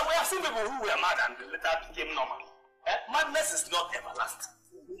have seen people who were mad and later became normal. Madness is not everlasting.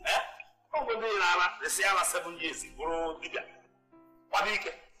 They say 7 years. We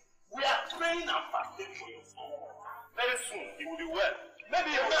are praying and fasting for your son. Very soon he will be well. Maybe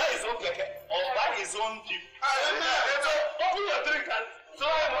he will buy his own keke or buy his own jeep. Open your drink and so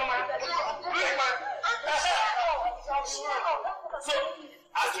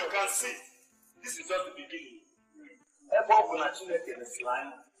as you can see, this is just the beginning. Right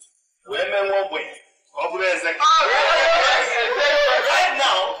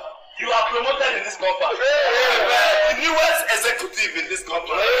now, you are promoted in this company. The newest executive in this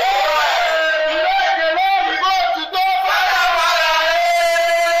company.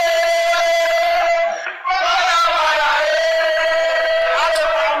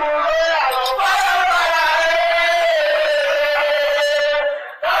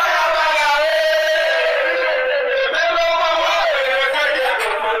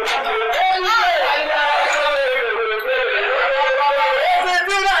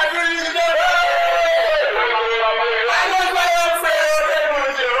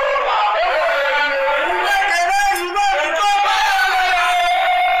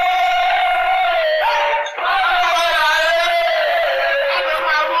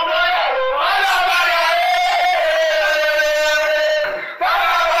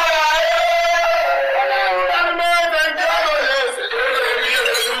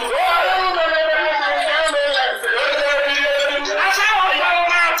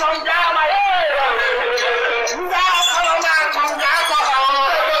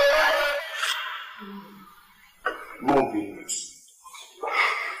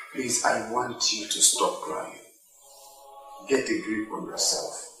 Please, I want you to stop crying. Get a grip on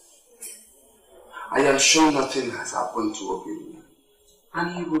yourself. I am sure nothing has happened to Obinna,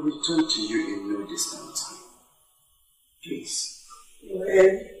 and he will return to you in no distant time. Please.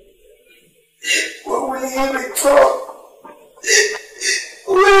 When will he return?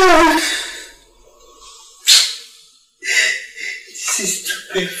 When? This is too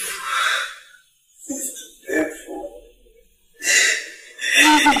painful. This is too painful.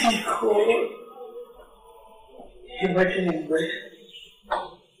 God. Imagine him where?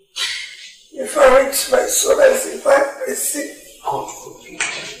 If I reach my son as if I person, God forbid.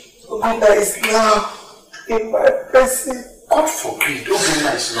 Obinna is now in my person. God forbid,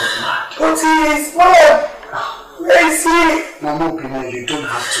 Obinna is not mad. But he is mad. Where is he? Mama Obinna, you don't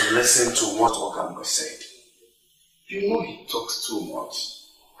have to listen to what Ogamba said. You know he talks too much,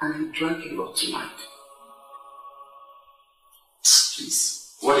 and he drank a lot tonight.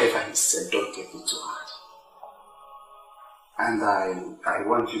 Please, whatever he said, don't take it to heart. And I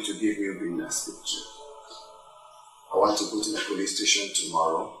want you to give me Brinda's picture. I want to go to the police station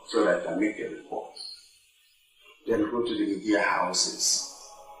tomorrow so that I can make a report. Then go to the media houses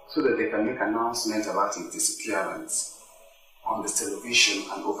so that they can make announcements about his disappearance on the television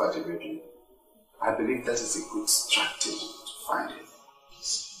and over the radio. I believe that is a good strategy to find him.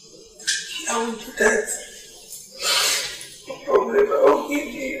 I will do that. No problem, I will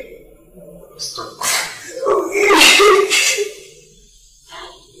give you. Stop.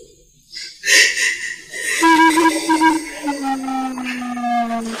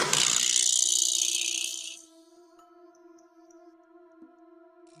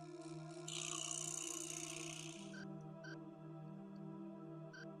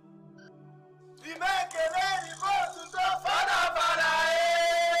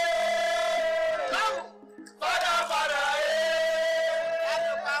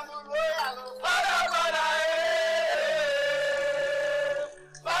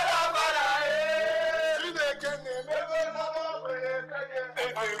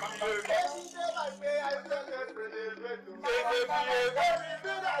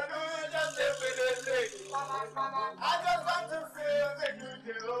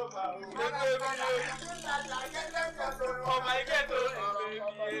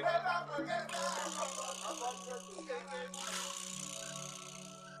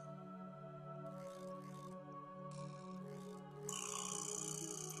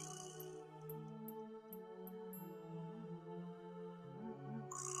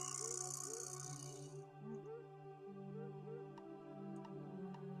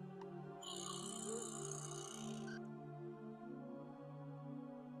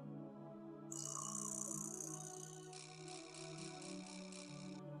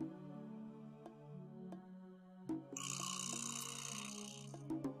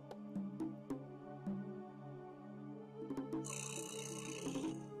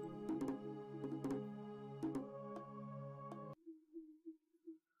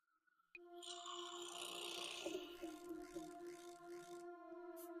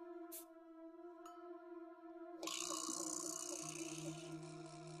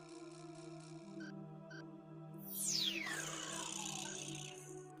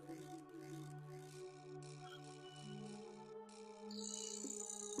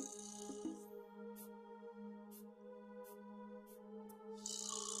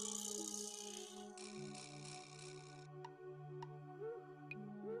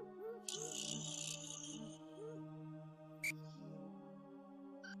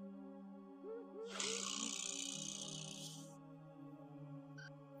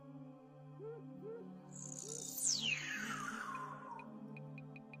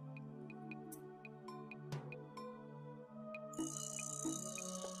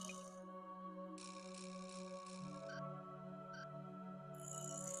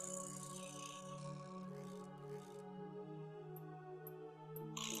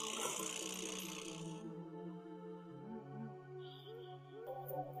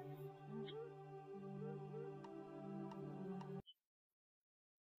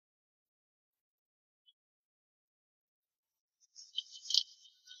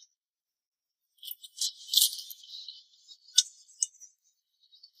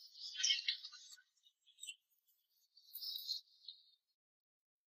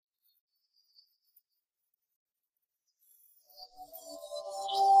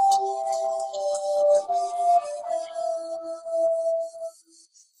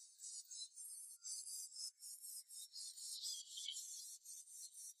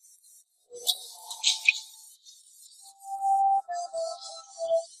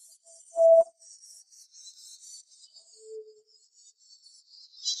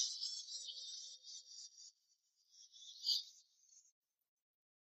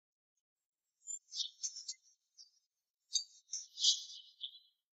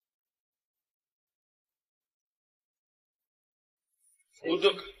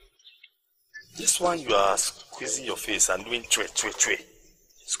 Udok, this one you are squeezing your face and doing twe.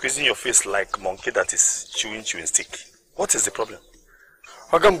 Squeezing your face like monkey that is chewing stick. What is the problem?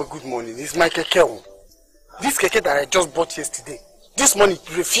 Ogamba, good morning. It's my keke. This keke that I just bought yesterday, this morning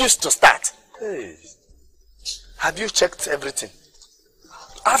refused to start. Hey, have you checked everything?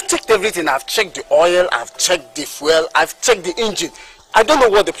 I've checked everything. I've checked the oil, I've checked the fuel, I've checked the engine. I don't know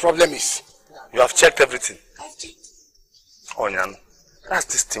what the problem is. You have checked everything? I've checked. Onyan, that's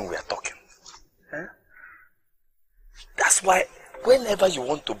this thing we are talking. Huh? That's why whenever you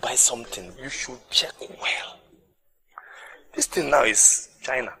want to buy something, you should check well. This thing now is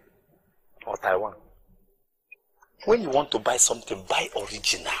China or Taiwan. When you want to buy something, buy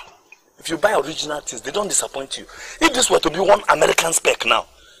original. If you buy original things, they don't disappoint you. If this were to be one American spec now,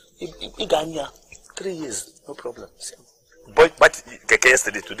 Iganya, 3 years, no problem. But Keke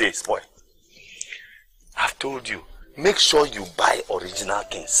yesterday, today is spoiled. I've told you, make sure you buy original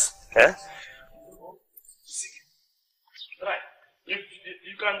things. Eh? Right. You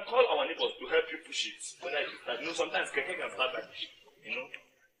can call our neighbors to help you push it. But you know, sometimes Keke can start by you know.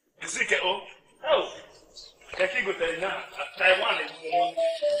 You see, Keke, oh, Keke go tell you now, Taiwan is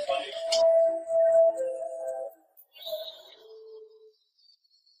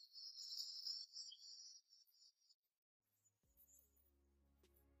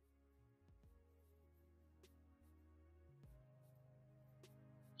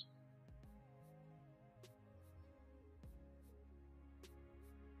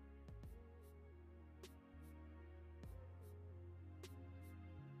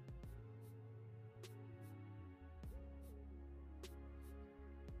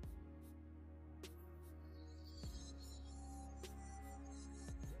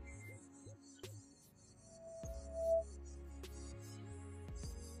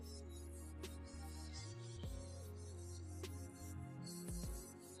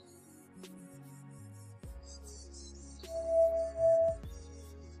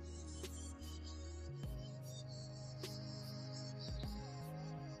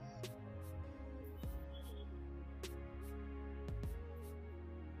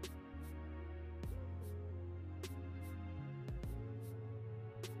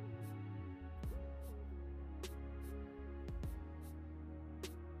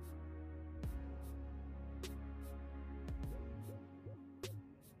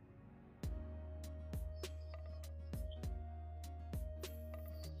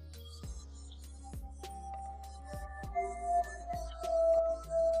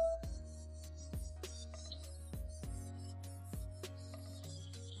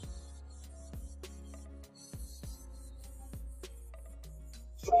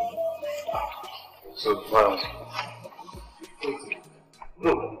So, no.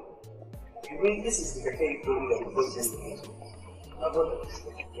 You mean this is the Keke you told me that we bought yesterday?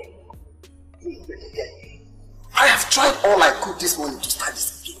 I have tried all I could this morning to start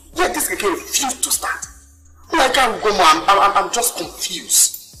this again. Yet this Keke refused to start. I can't go more. I'm just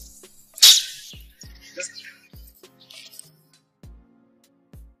confused.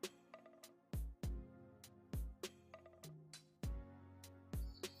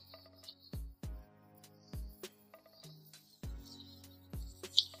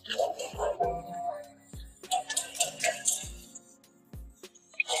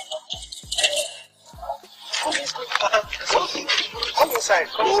 Come inside.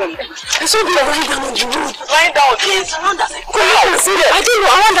 There's something around down on the road. Lying down. Yes, around that side. Come here and see it. I don't know,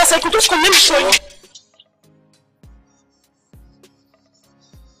 around that side. Just come, let me show you.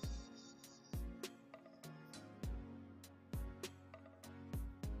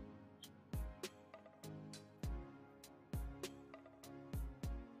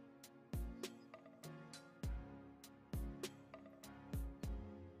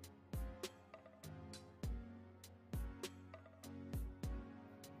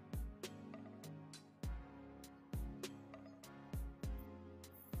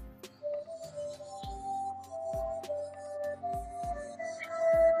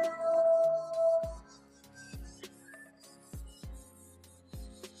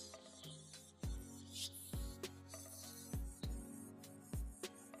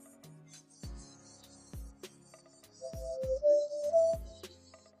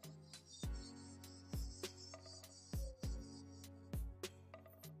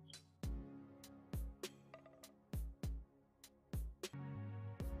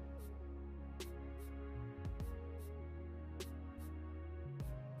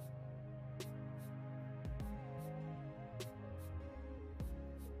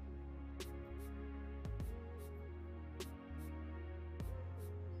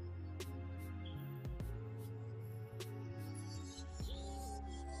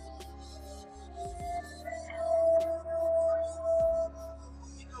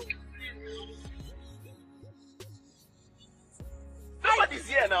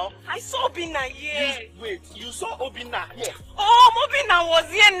 Now. I saw Obinna here. Wait, you saw Obinna here? Oh, Obinna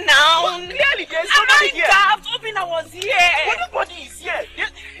was here now. Well, clearly, there's nobody here. Obinna was here. But nobody is here.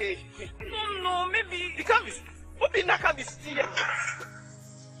 No, maybe. He can't be. Obinna can't be still here.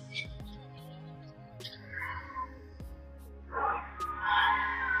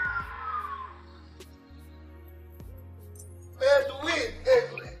 Edwin.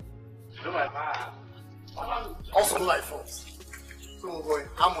 No, my man. Also, my fault.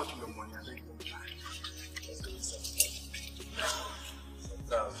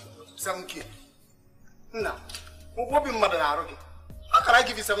 7K. Now, what be mother now? How can I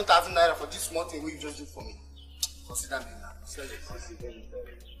give you 7,000 naira for this small thing you just did for me? Consider me now.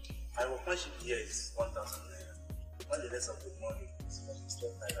 I will punch it here is 1,000 naira. When the rest of the money is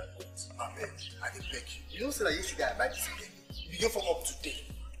 12 naira. I beg you. You don't say that yesterday I buy this again. You go for up today.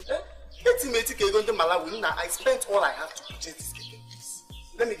 Ultimately, you're going to Malawi. Now I spent all I have to purchase this cake. Please,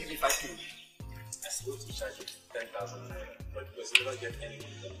 let me give you 5K. I'm supposed to charge you 10,000 naira, but because you never get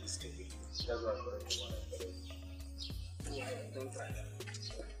anything from this cake, that's why I'm going to want to. Don't try that.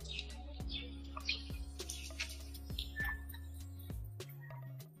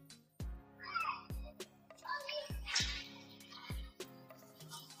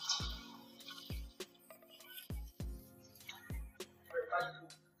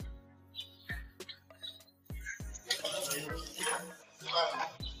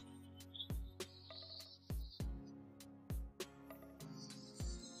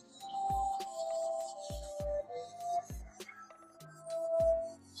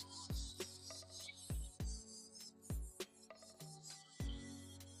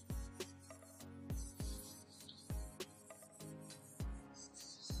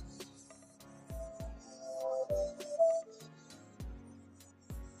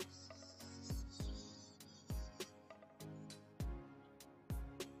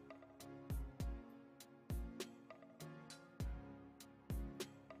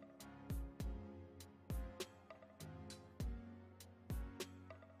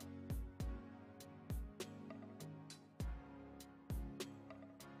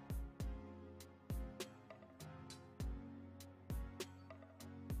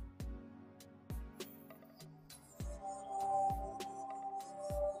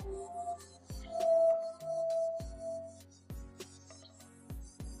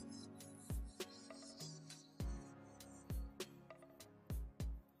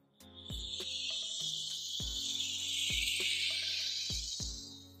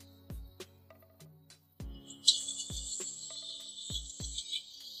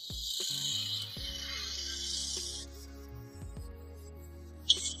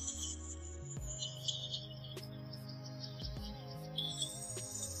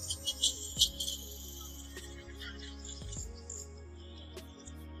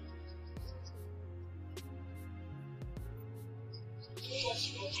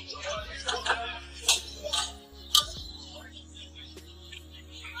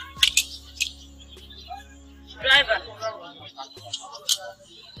 Driver.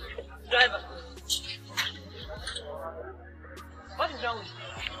 What is wrong with you?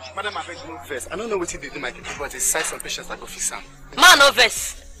 Madam, I beg no verse. I don't know what they do my people, but it's size some patients like officer. Man, no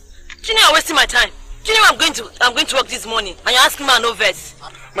verse. Do you know you're wasting my time? Do you know I'm going to work this morning and you're asking me no verse?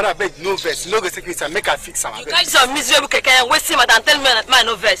 Madam, I beg no verse. You know go take me time, make her fix some. You guys are miserable keke and wasting my time and telling me my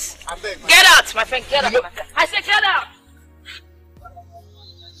no verse. I beg. Get out, my friend. Get out, my friend. I said get out.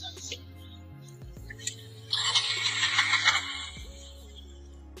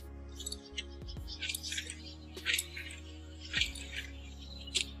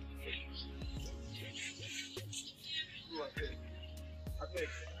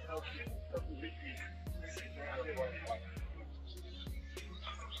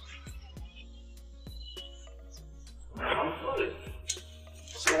 I'm sorry.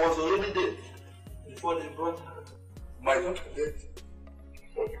 She was already dead before they brought her. My daughter dead?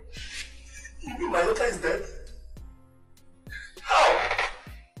 You mean my daughter is dead? How?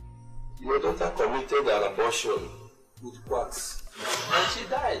 Your daughter committed an abortion with quacks and she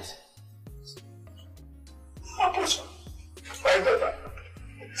died. Abortion? My daughter?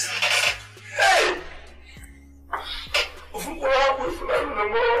 Hey! Hey!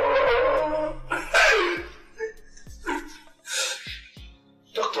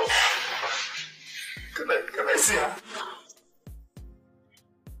 Doctor, can I see her?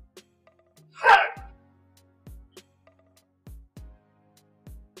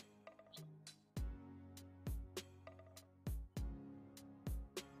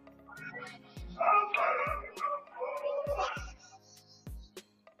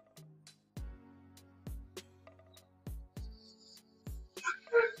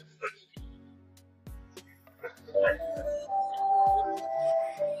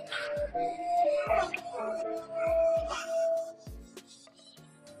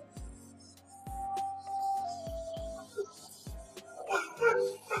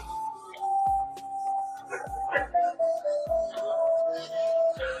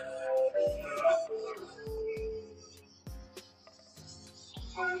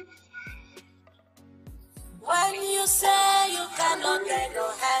 When you say you cannot get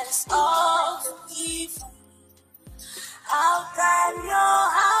your hands off evil, how can your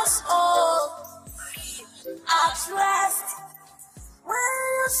house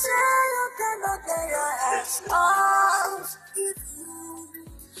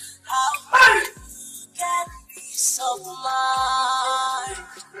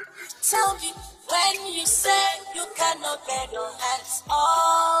Tell me, when you say you cannot get your hands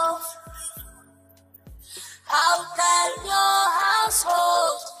off, how can your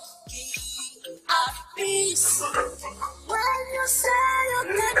household be at peace? When you say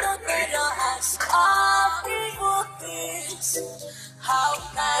you cannot get your hands off evil things, how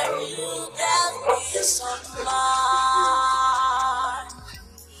can you get peace of mind?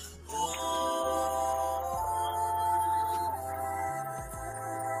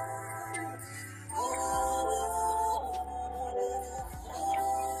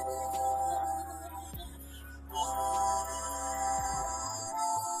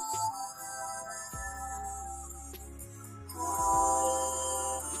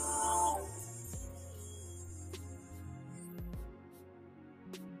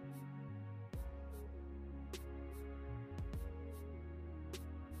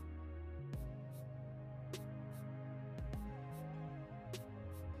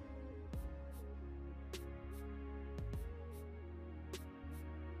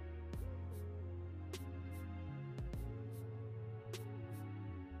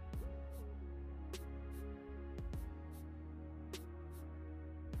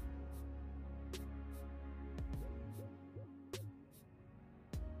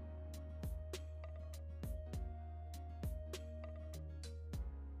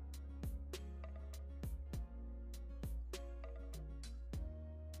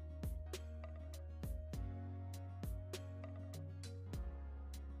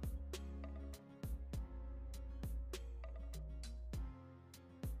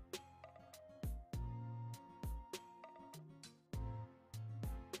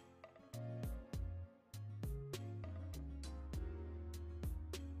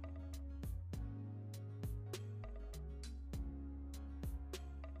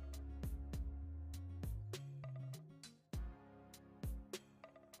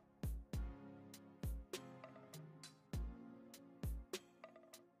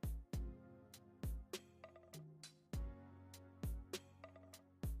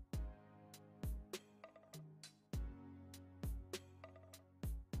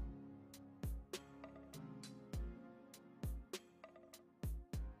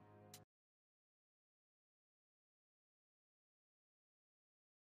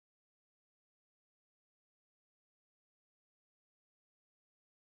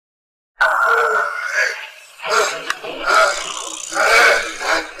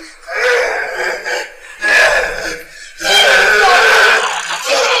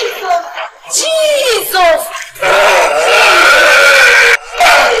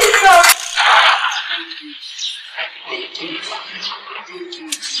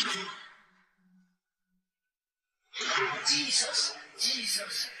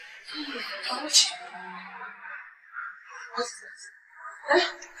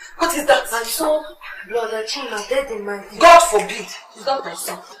 What is that? My son, brother Chima, dead in my view. God forbid. He's not my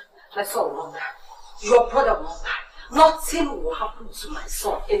son. My son will not die. Your brother will not die. Nothing will happen to my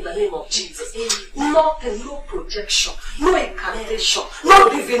son in the name of Jesus. Nothing, no projection, no incantation, no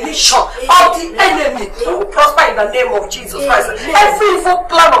divination of the enemy will prosper in the name of Jesus Christ. Every evil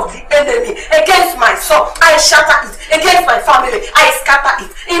plan of the enemy against my son, I shatter it. Against my family, I scatter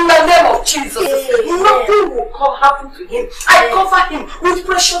it. In the name of Jesus. Nothing will happen to him. I cover him with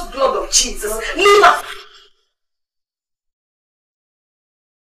precious blood of Jesus. Leave us.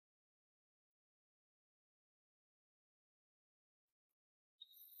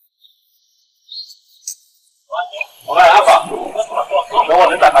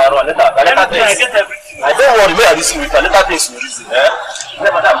 I don't worry, where are this week? I later things to reason, eh?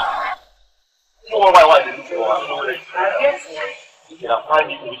 Madam. You know why they look for one. You can find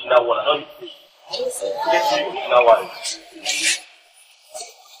the original one, I don't need to get the original one.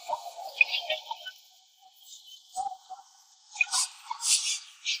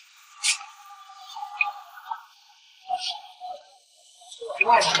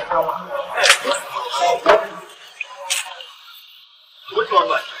 Which one,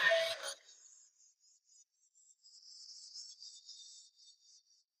 man?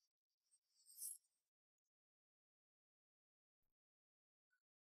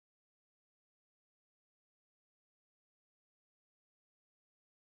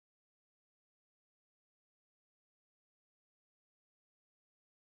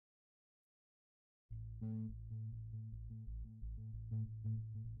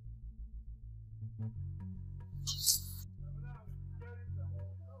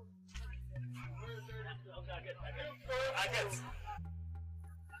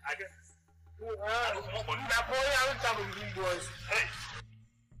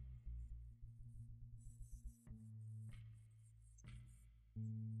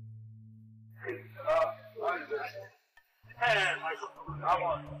 Hey, my son, come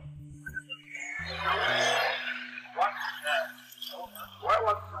on. What? Why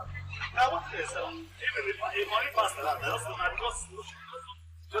was now what is even if only past that, that's not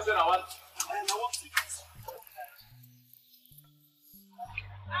just I want to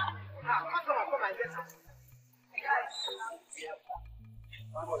come and get something.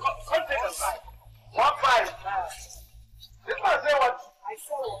 Come take a side. 1.5. This man say what? I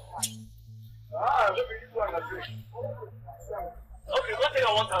saw 1.5. Ah, let me give you another drink. Okay, go take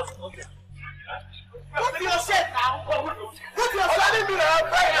a 1,000. Okay. Go to your set now. Go to your set. Go to your set.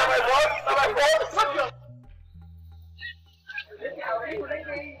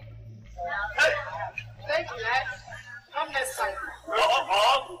 Thank you, lad. Come next time.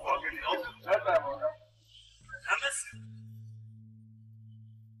 Okay. Next time.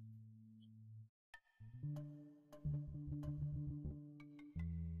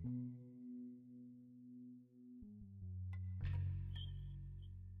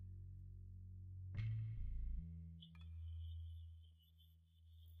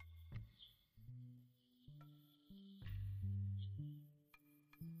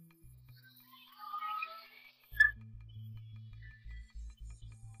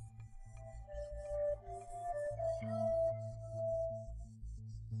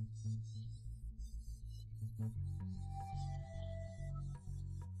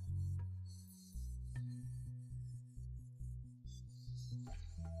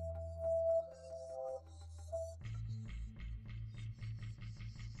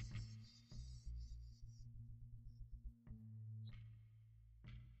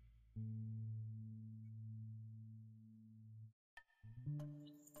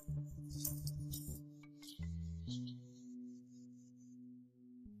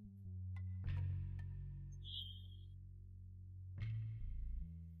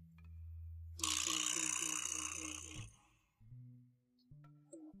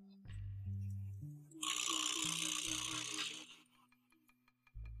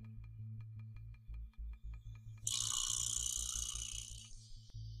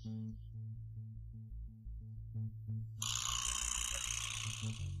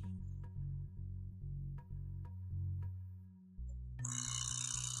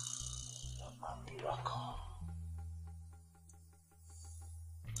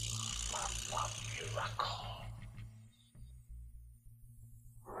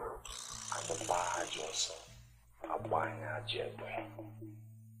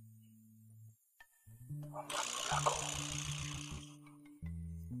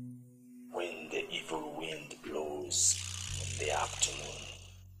 When the evil wind blows in the afternoon,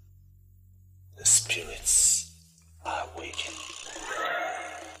 the spirits are awakened.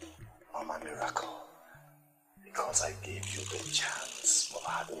 I'm a miracle because I gave you the chance of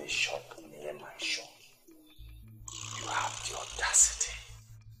having a shop near my shop. You have the audacity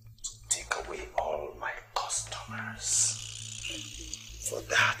to take away all my customers. For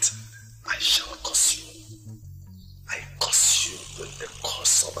that, I shall curse you. I curse you with the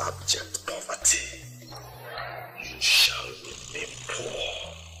curse of abject poverty. You shall remain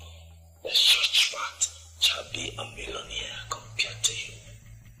poor. The church rat shall be a millionaire compared to you.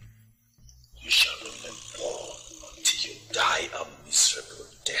 You shall remain poor until you die a miserable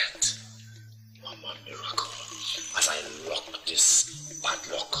death. I'm a miracle. As I lock this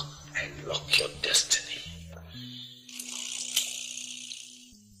padlock, I lock your destiny.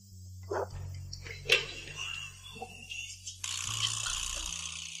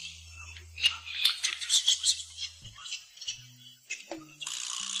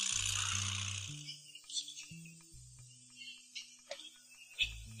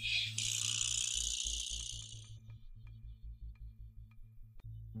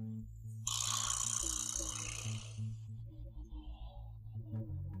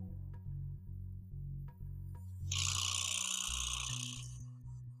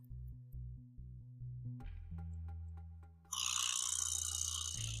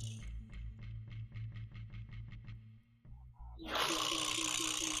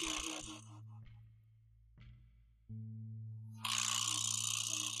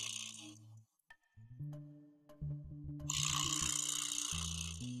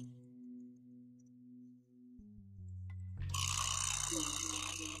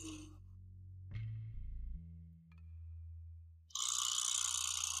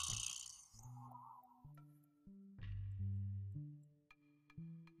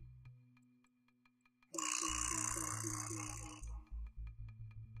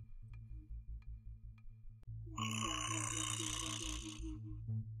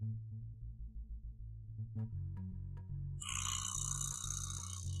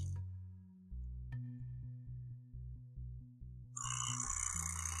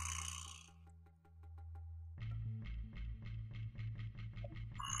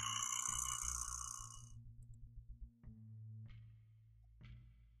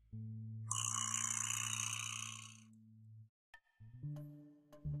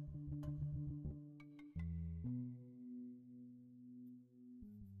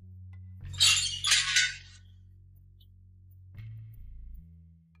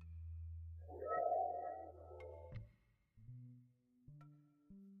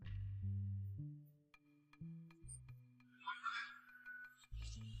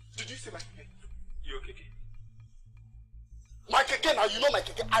 see my keke? Your keke? My keke now, you know my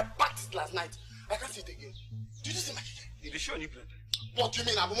keke. I packed it last night. I can't see it again. Did you see my keke? Did you show any blood? What do you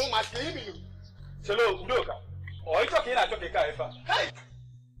mean? I'm more mad. Can you hear me? Hello, Udoka. Oh, it's okay, I took a car. Hey!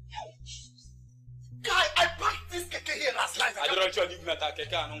 Guy, I packed this keke here last night. I don't know if you're leaving that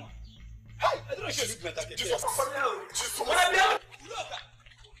keke, no. Hey! I don't know if you're leaving that keke. Jesus, Udoka!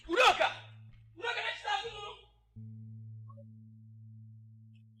 Udoka! Udoka, let's start.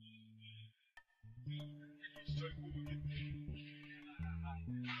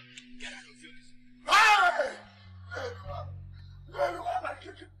 Get out of here. Hey!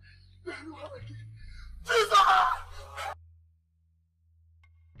 Jesus!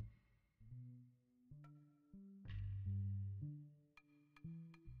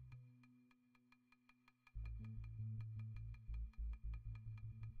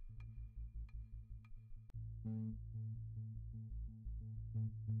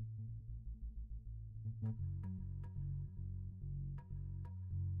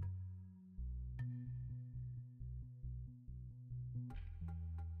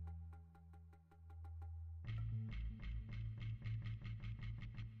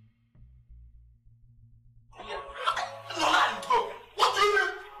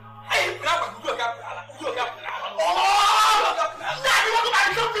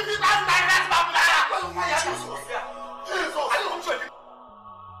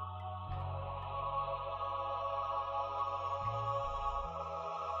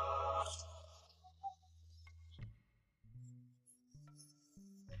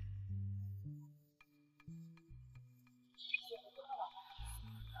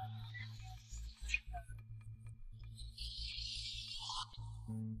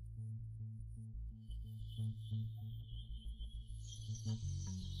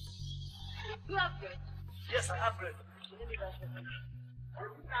 You have bread? Yes, I have bread. Let me buy some.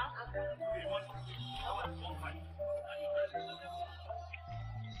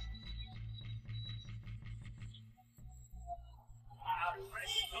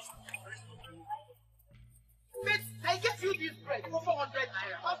 Miss, I get you this bread for 400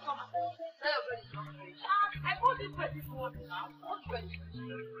 naira. What's come? That your bread is not fresh. I bought this bread this morning now. What bread is fresh?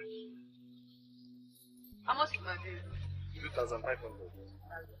 How much is my bill? 2,500.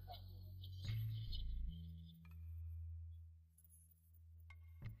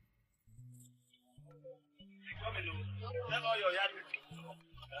 That's all your yard.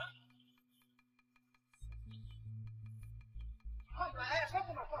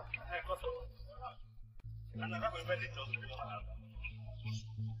 And I'm not very just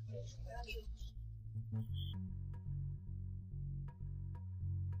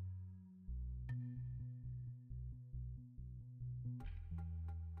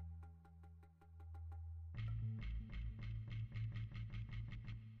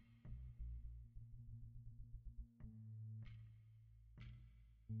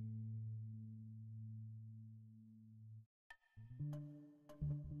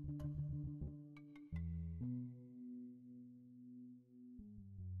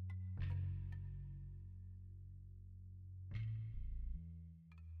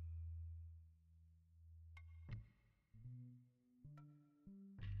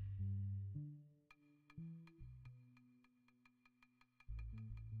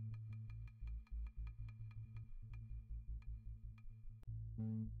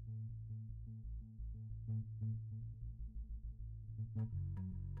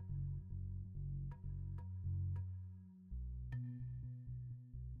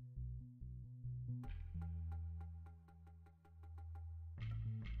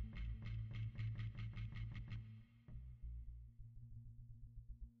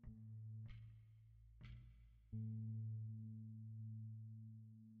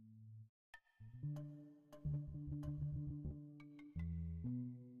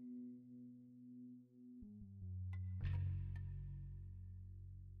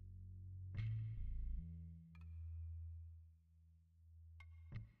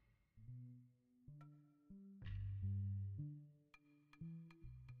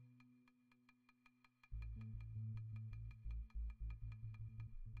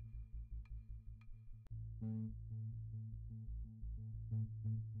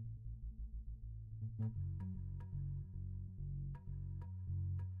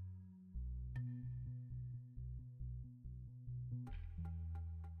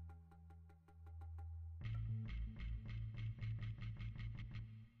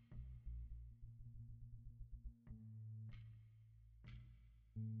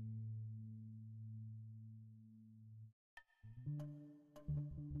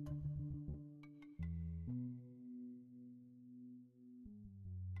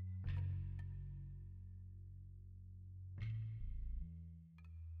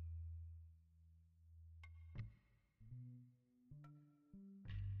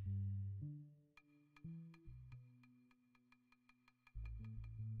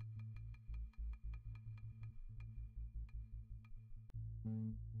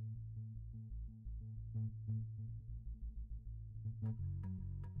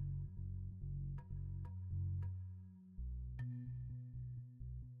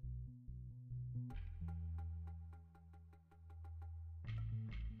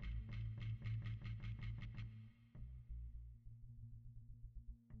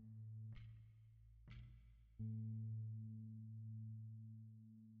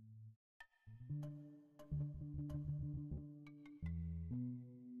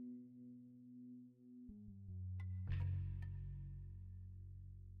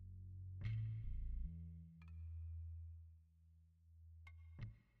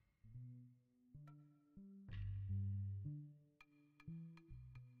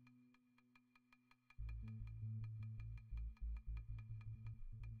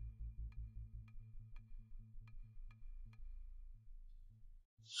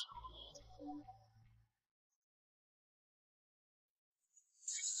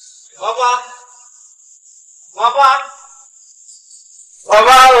Papa! Papa!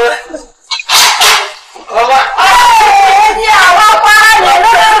 Papa! Papa! Yeah, Papa!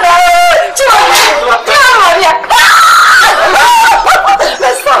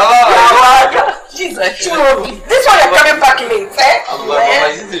 Jesus, this one you're coming back late, eh? Mama,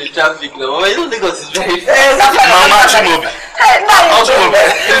 is it the traffic now? Mama, you don't think it's very Mama Chimobi.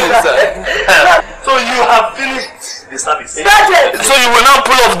 So you have finished the service. So you will now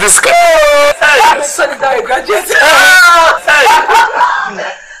pull off this car. I'm sorry that I graduated.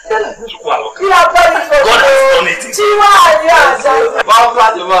 God has done it. My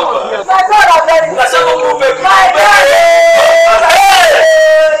God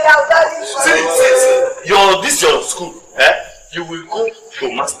has done it. This is your school. You will go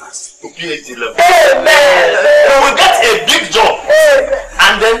to masters, to PhD level. Amen. You will get a big job.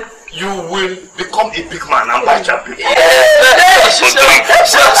 And then you will become a big man and buy champion. Let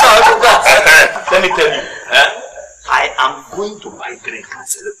me tell you, I am going to buy drink and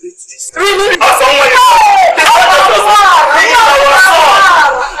celebrate this. Really? This is our son. Thank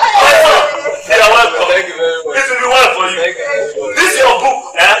you very much. This will be well for you. This is your book.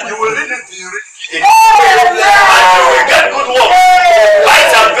 You will read it. You read it. And you will get good work. Buy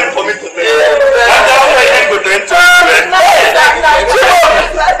champion for me today. And I will end with the interview.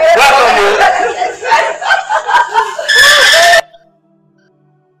 Welcome you.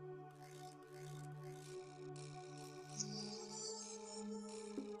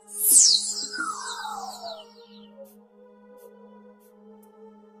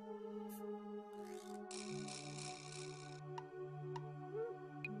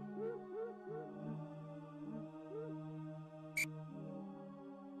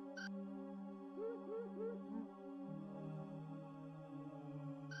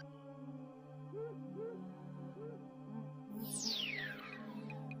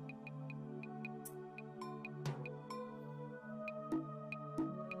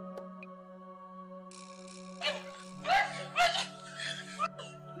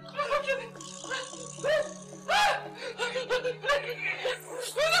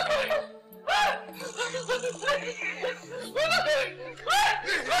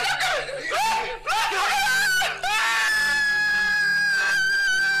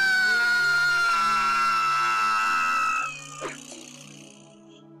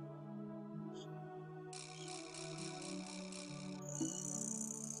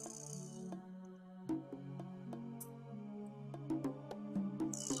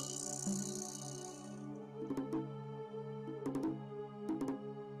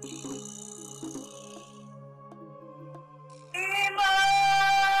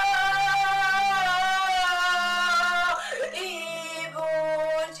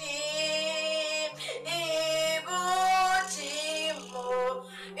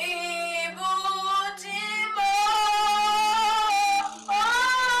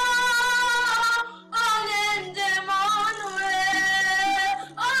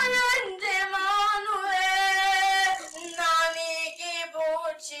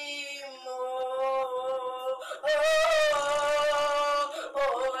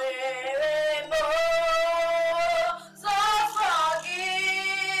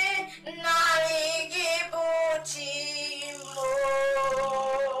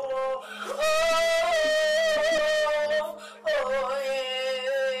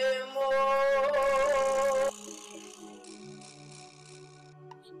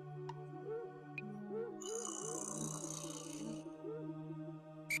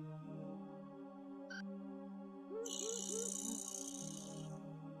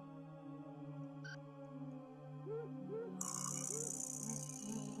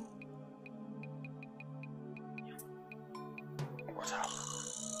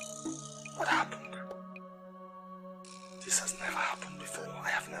 This has never happened before. I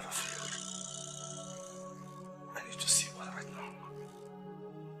have never failed. I need to see what went wrong.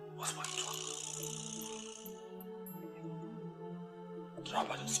 What went wrong?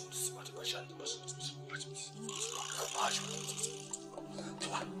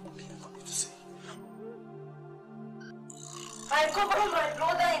 I cover my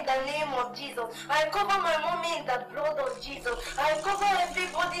brother in the name of Jesus. I cover my mommy in the blood of Jesus. I cover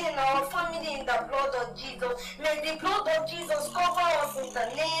everybody in our family in the blood of Jesus. May the blood of Jesus cover us in the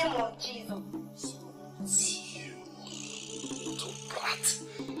name of Jesus. Little brat.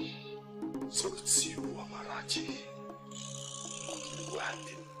 So it's you, Amarachi. You are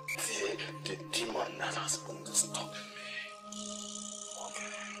the demon that has been stopping me.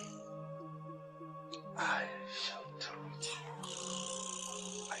 Okay. I shall tell you.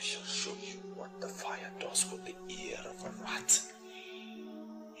 I shall show you what the fire does with the ear of a rat.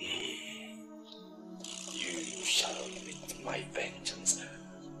 You shall meet my vengeance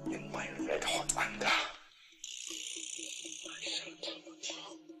in my red hot anger. I shall tell you.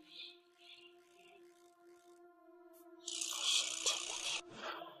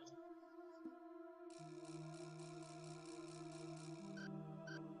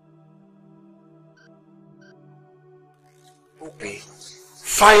 Okay.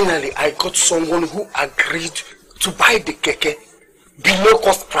 Finally, I got someone who agreed to buy the keke below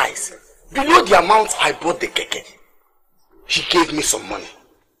cost price, below the amount I bought the keke. She gave me some money.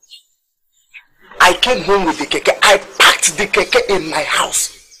 I came home with the keke. I packed the keke in my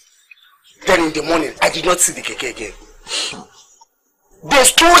house. Then in the morning, I did not see the keke again. They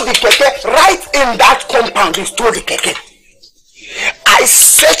stole the keke right in that compound. They stole the keke. I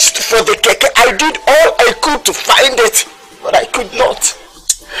searched for the keke. I did all I could to find it, but I could not.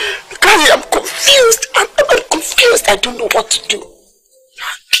 Because I'm confused. I'm confused. I don't know what to do.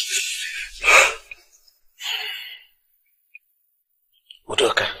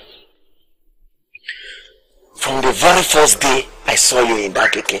 Udoka, from the very first day I saw you in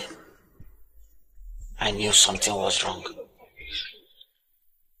that keke, I knew something was wrong.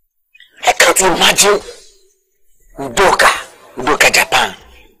 I can't imagine Udoka Japan,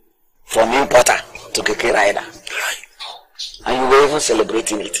 from importer to keke rider. And you were even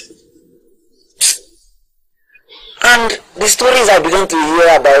celebrating it. And the stories I began to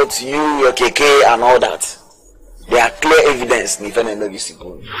hear about you, your keke and all that, they are clear evidence.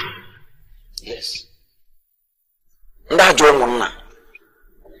 Yes.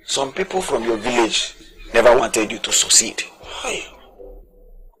 Some people from your village never wanted you to succeed. Hey.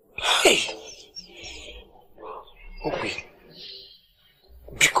 Okay.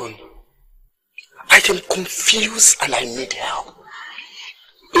 Beacon, I am confused and I need help.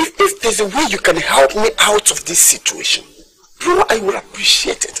 If there's a way you can help me out of this situation, bro, I will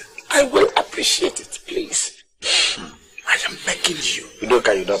appreciate it. I will appreciate it, please. I am begging you. You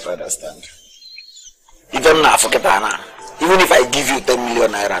don't understand. Even now, forget that. Even if I give you 10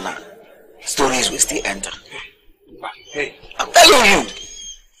 million naira now, stories will still enter. Hey, I'm telling you.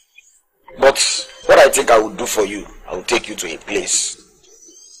 But what I think I will do for you, I will take you to a place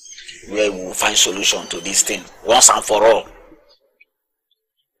where we will find solution to this thing once and for all.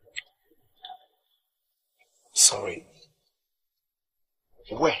 Sorry.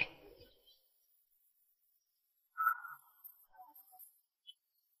 Where?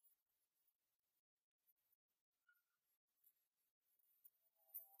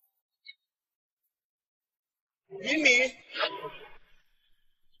 Mimi!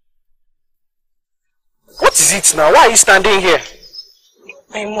 What is it now? Why are you standing here?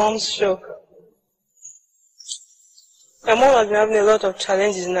 My mom's shop. My mom has been having a lot of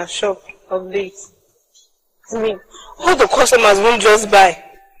challenges in her shop of late. I mean, all the customers won't just buy.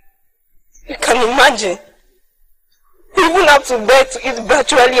 You can imagine. We even have to beg to eat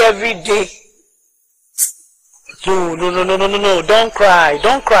virtually every day. No. Don't cry.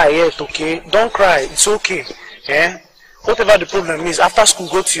 Don't cry yet, okay? Don't cry. It's okay. Yeah? Whatever the problem is, after school,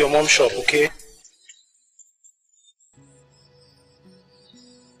 go to your mom's shop, okay?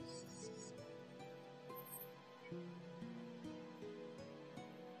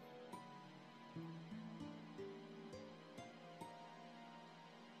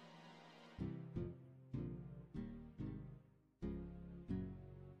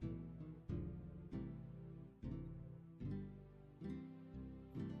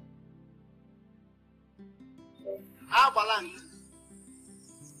 Abalang.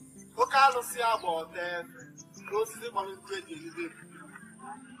 Okalo si abo te close the one to the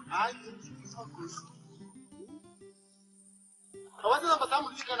I was not a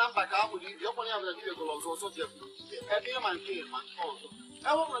number you can unpack out with you. You're going to have a so every man came.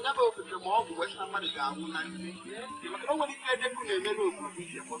 I want to go to the mall to West America. I want to be here. I want to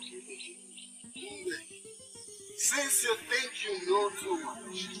since you think you know too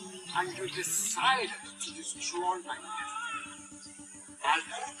much and you decided to destroy my destiny, I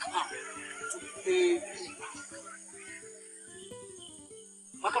have come to pay you back.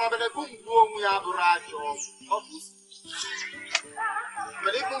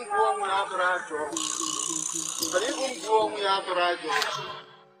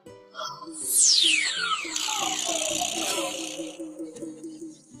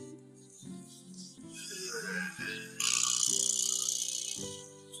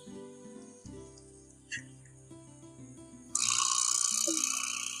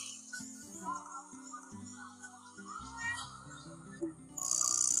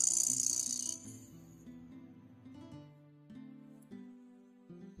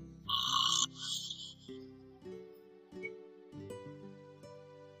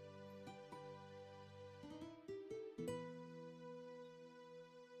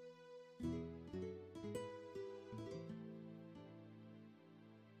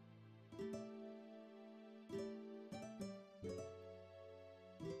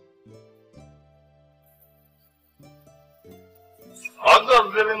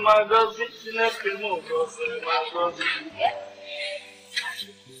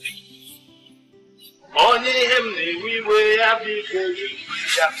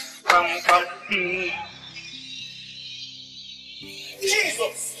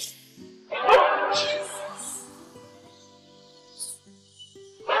 Jesus!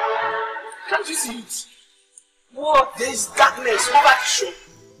 Can't you see it? What? There is darkness over the shop.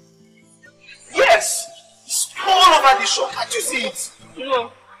 Yes! It's all over the shop. Can't you see it?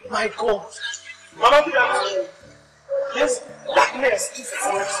 No. My God. Mama, do that. Yes, darkness. Jesus.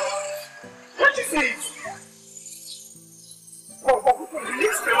 Can't you see it? Come.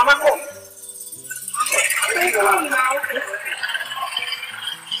 Release me, Mama, come. Come now.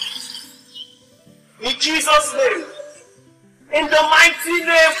 In Jesus' name. In the mighty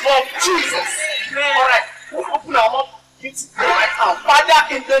name of Jesus. Alright, we'll open our mouth right now.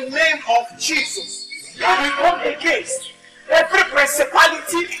 Father, in the name of Jesus, we come against every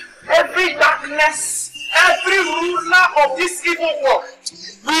principality, every darkness, every ruler of this evil world.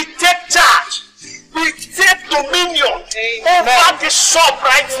 We take charge. We take dominion over the shop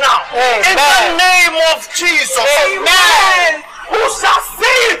right now. Amen. In the name of Jesus. Amen. Who shall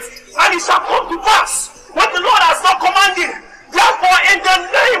say it, and it shall come to pass what the Lord has not commanded. Therefore, in the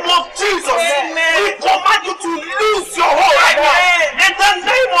name of Jesus, we command you to lose your hold right now. In the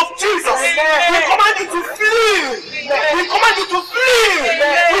name of Jesus, we command you to flee. We command you to flee.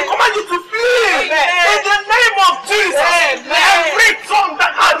 We command you to flee. In the name of Jesus, every tongue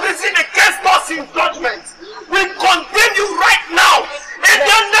that has risen against us in judgment, we condemn you right now. In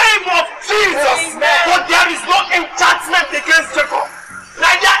the name of Jesus, for there is no enchantment against Jacob,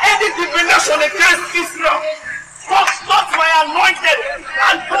 neither any divination against Israel. Touch not my anointed,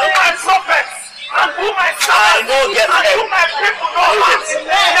 and through my prophets, and through my sons, and through my people, no heart.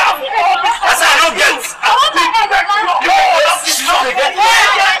 That's how I don't get.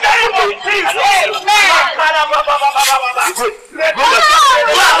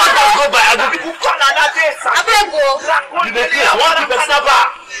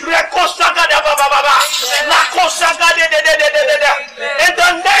 In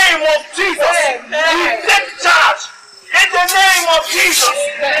the name of Jesus, we take charge. In the name of Jesus,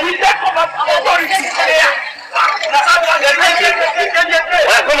 we take over authority here.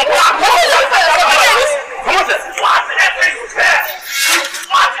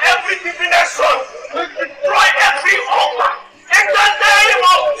 Every divination, we destroy every altar. In the name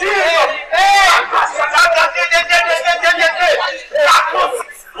of Jesus,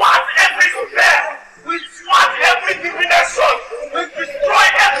 we swat every divination, we destroy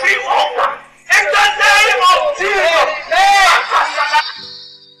every altar. In the name of Jesus.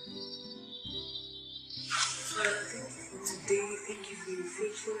 Today, thank you for your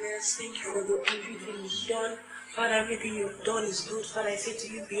faithfulness. Thank you for everything you've done. Father, everything you've done is good. Father, I say to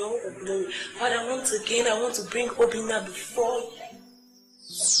you, be all the glory. Father, once again, I want to bring Obina before you.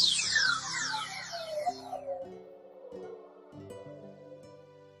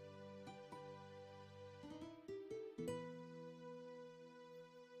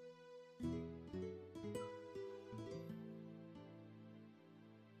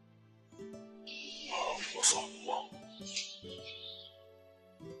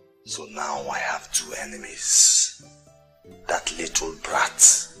 So now I have two enemies. That little brat,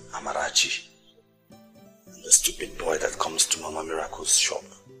 Amarachi, and the stupid boy that comes to Mama Miracle's shop.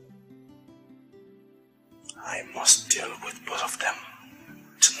 I must deal with both of them.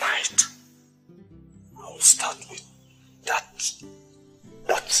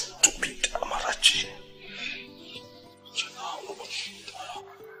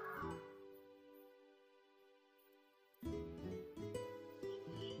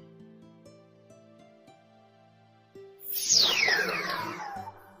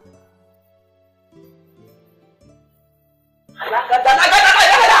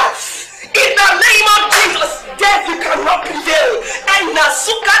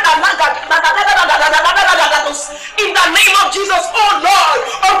 In the name of Jesus, oh Lord,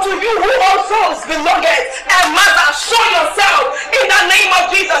 unto you who all souls belongeth, and Mother, show yourself in the name of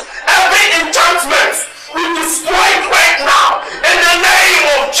Jesus. Every enchantment we destroy it right now in the name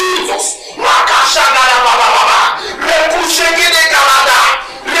of Jesus.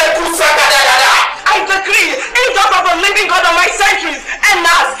 I decree, angels of the living God on my centuries, and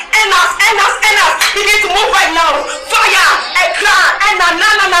us, begin to move right now. Fire, ekra,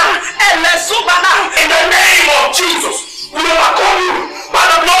 in the name of Jesus, we overcome you by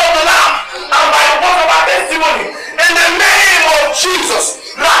the blood of the Lamb and by the word of our testimony. In the name of Jesus.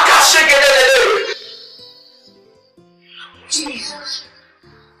 Jesus.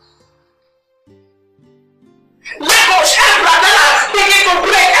 Legos and begin to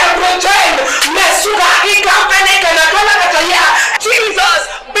break every chain. Jesus,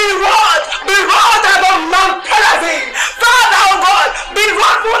 be wrought at the Mount Perazim. Father, oh God, be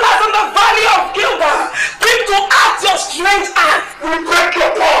wrathful as in the valley of Gilgal. Quick to act your strange act. We break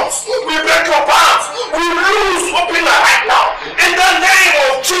your bonds. We break your bonds. We lose opener right now. In the name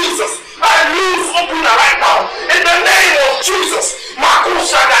of Jesus. I lose opener right now. In the name of Jesus.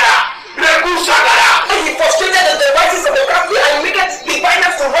 He frustrated the devices of the crafty and maketh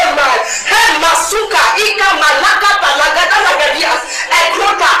diviners to run mad. Hen masuka ika malaka palagada lagadias.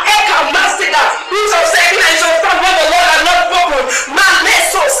 Ekrota eka masika. Who shall say and shall stand when the Lord has not spoken?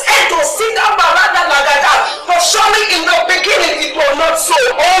 Malesos eto sika barada lagada. For surely in the beginning it was not so.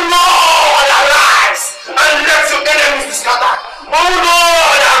 Oh Lord, arise and let your enemies be scattered. Oh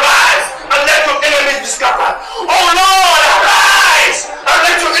Lord, arise and let your enemies be scattered. Oh Lord, arise and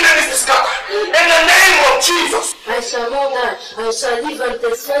let your enemies be scattered. In the name of Jesus. I shall know that I shall live and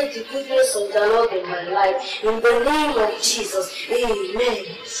testify the goodness of the Lord in my life. In the name of Jesus. Amen.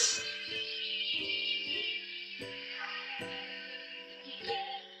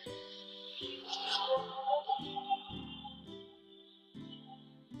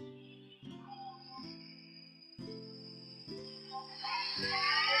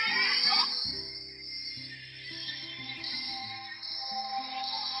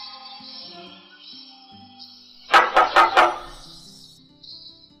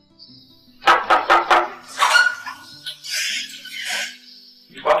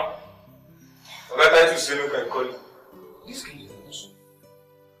 This can you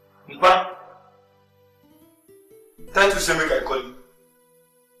Ipa, try to say make I call you.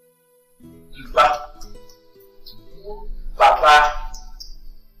 Ipa, Papa,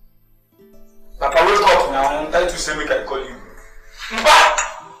 wake up now. Try to say make I call you. Ipa,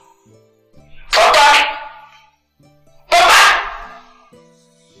 Papa,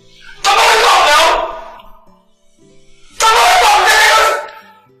 wake up now.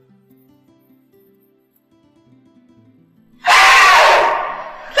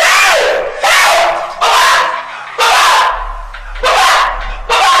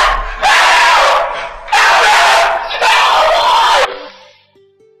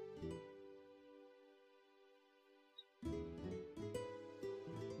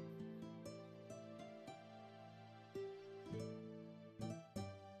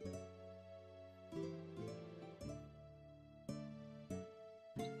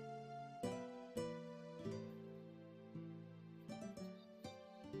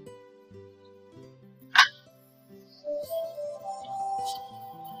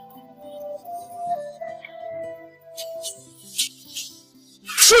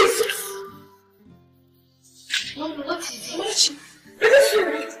 Jesus! Mom, what is it? I just feel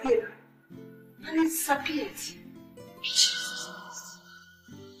right here. And it disappeared. Jesus.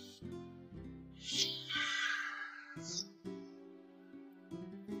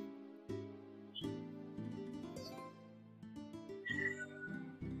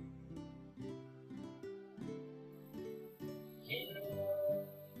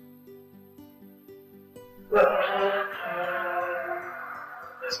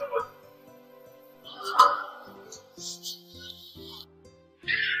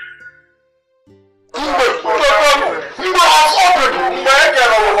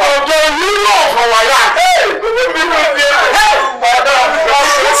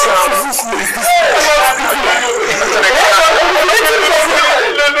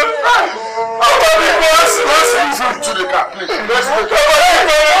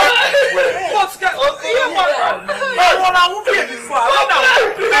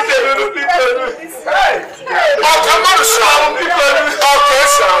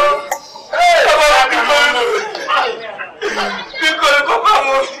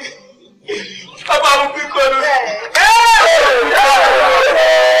 Papa,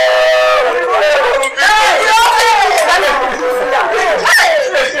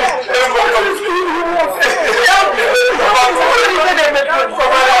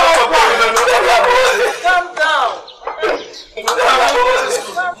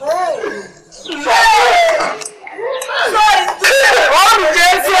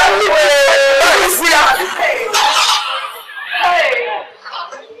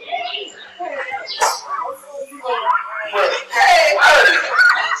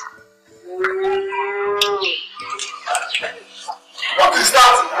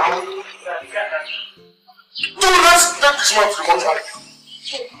 starting now. Dude, let's take this man to the mortuary.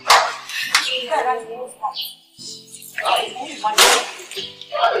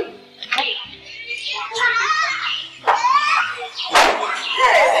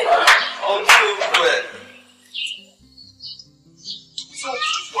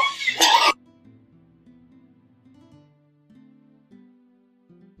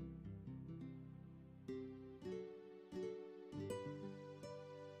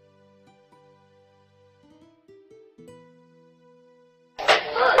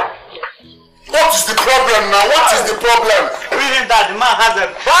 What is the problem now? What is the problem? Reading that the man has a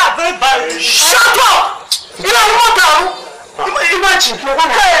very bad. Shut up! You know what now? Imagine.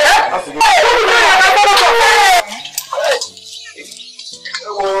 Hey!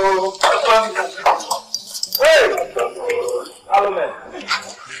 Hello, man.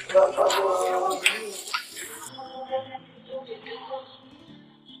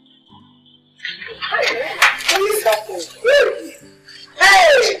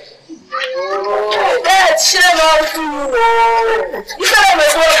 Hey! Hey, shame on you. You better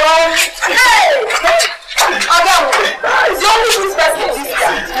make one wrong. Hey! Adam, the only good person in this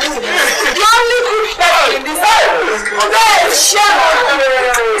guy. The only good person in this guy. Hey, shame on you.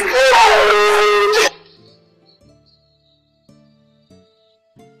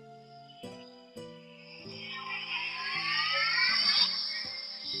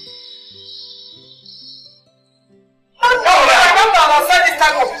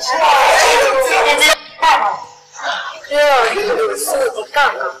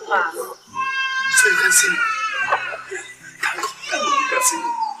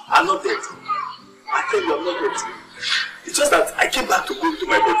 I'm not dead. I tell you, I'm not dead. It's just that I came back to go into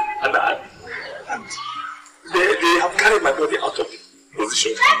my body and they have carried my body out of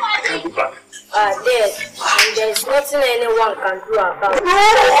position. I can't go back. Dead. And there's nothing anyone can do about it. No,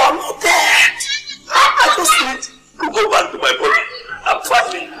 I'm not dead. I just need to go back to my body. I'm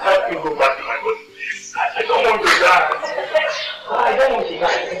fighting. Help me go back to my body. I don't want to die. I don't want to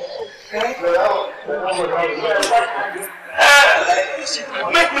die.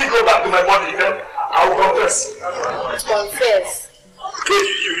 Make me go back to my body, then I will confess. Confess? Okay,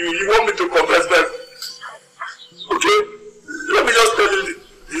 you want me to confess then? Okay? Let me just tell you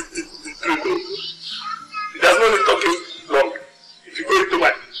the truth. There's no need talking long. If you go into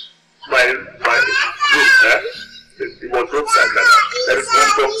my room, the wardrobe side, there is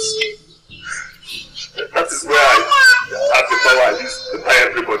one box. That is where I have the power I use to buy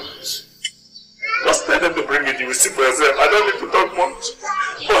everybody. Just tell them to bring it, you will see for yourself. I don't need to talk much.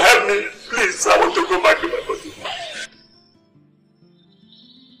 But help me, please. I want to go back to my body.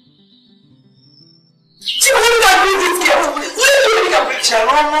 See, what did I do this girl? Let me take a picture,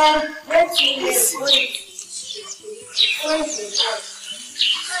 Mama. Let's see this.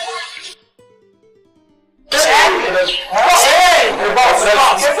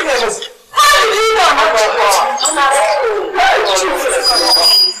 How did you know?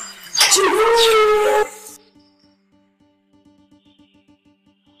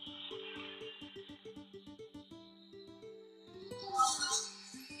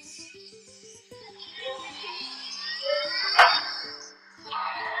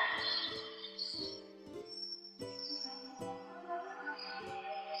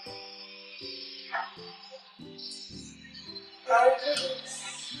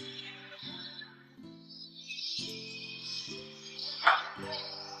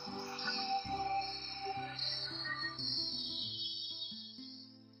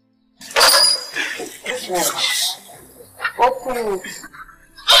 Open it. I'm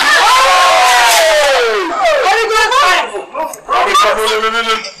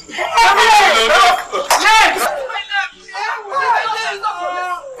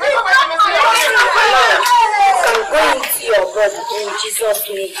going to your God in Jesus'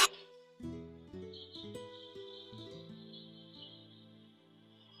 name.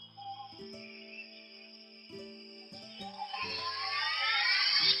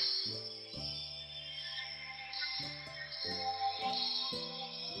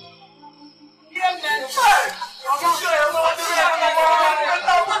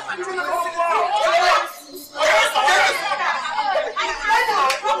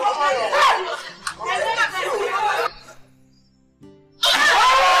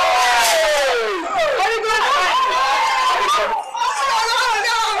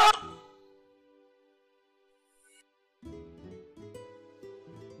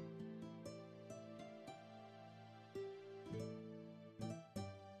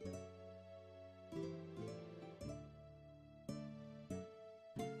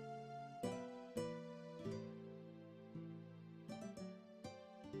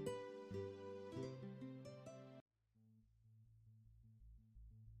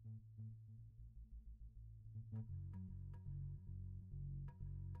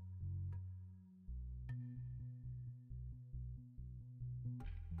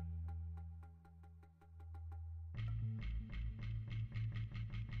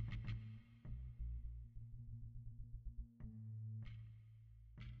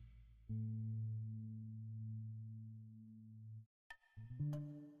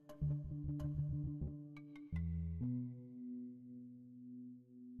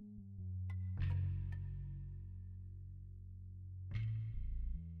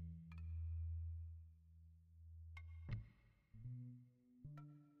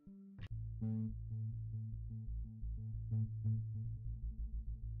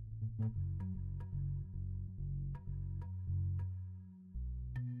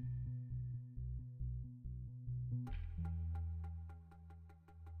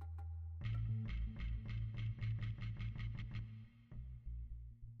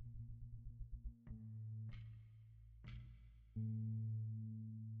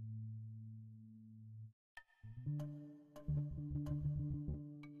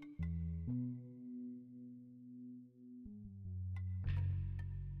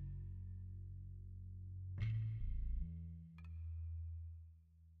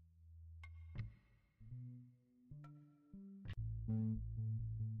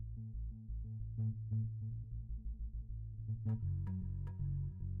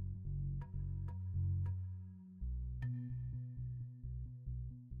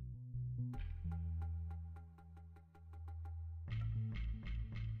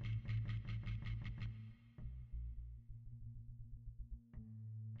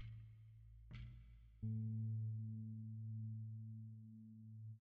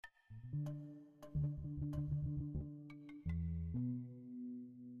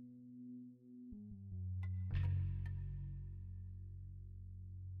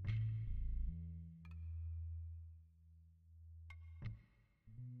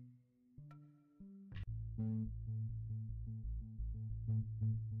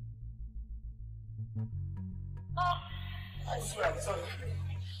 I swear, I'm sorry.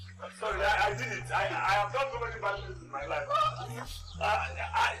 I'm sorry, I did it. I have done so many bad things in my life.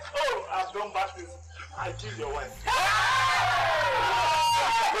 I've done bad things. I killed your wife.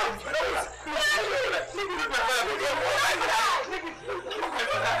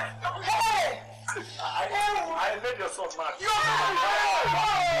 I made your son mad.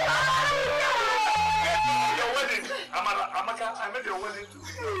 Your wedding, Amaka, I made your wedding too.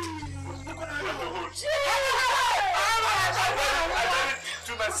 I did it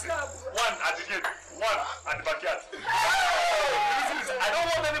two messages. One at the gate, one at the backyard. I don't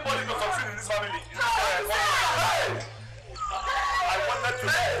want anybody to succeed in this family. I wanted to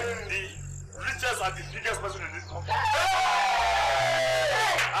be the richest and the biggest person in this company.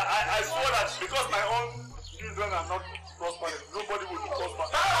 I swore that because my own children are not prospering, nobody will prosper.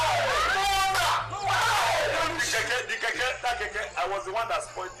 The keke, I was the one that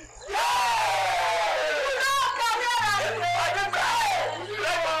spoiled it.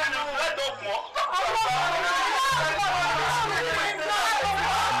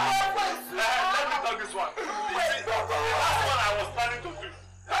 Let me talk this one. The last one I was planning to do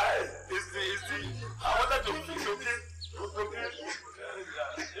is the I wanted to kill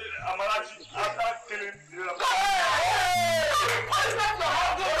Amarachi after killing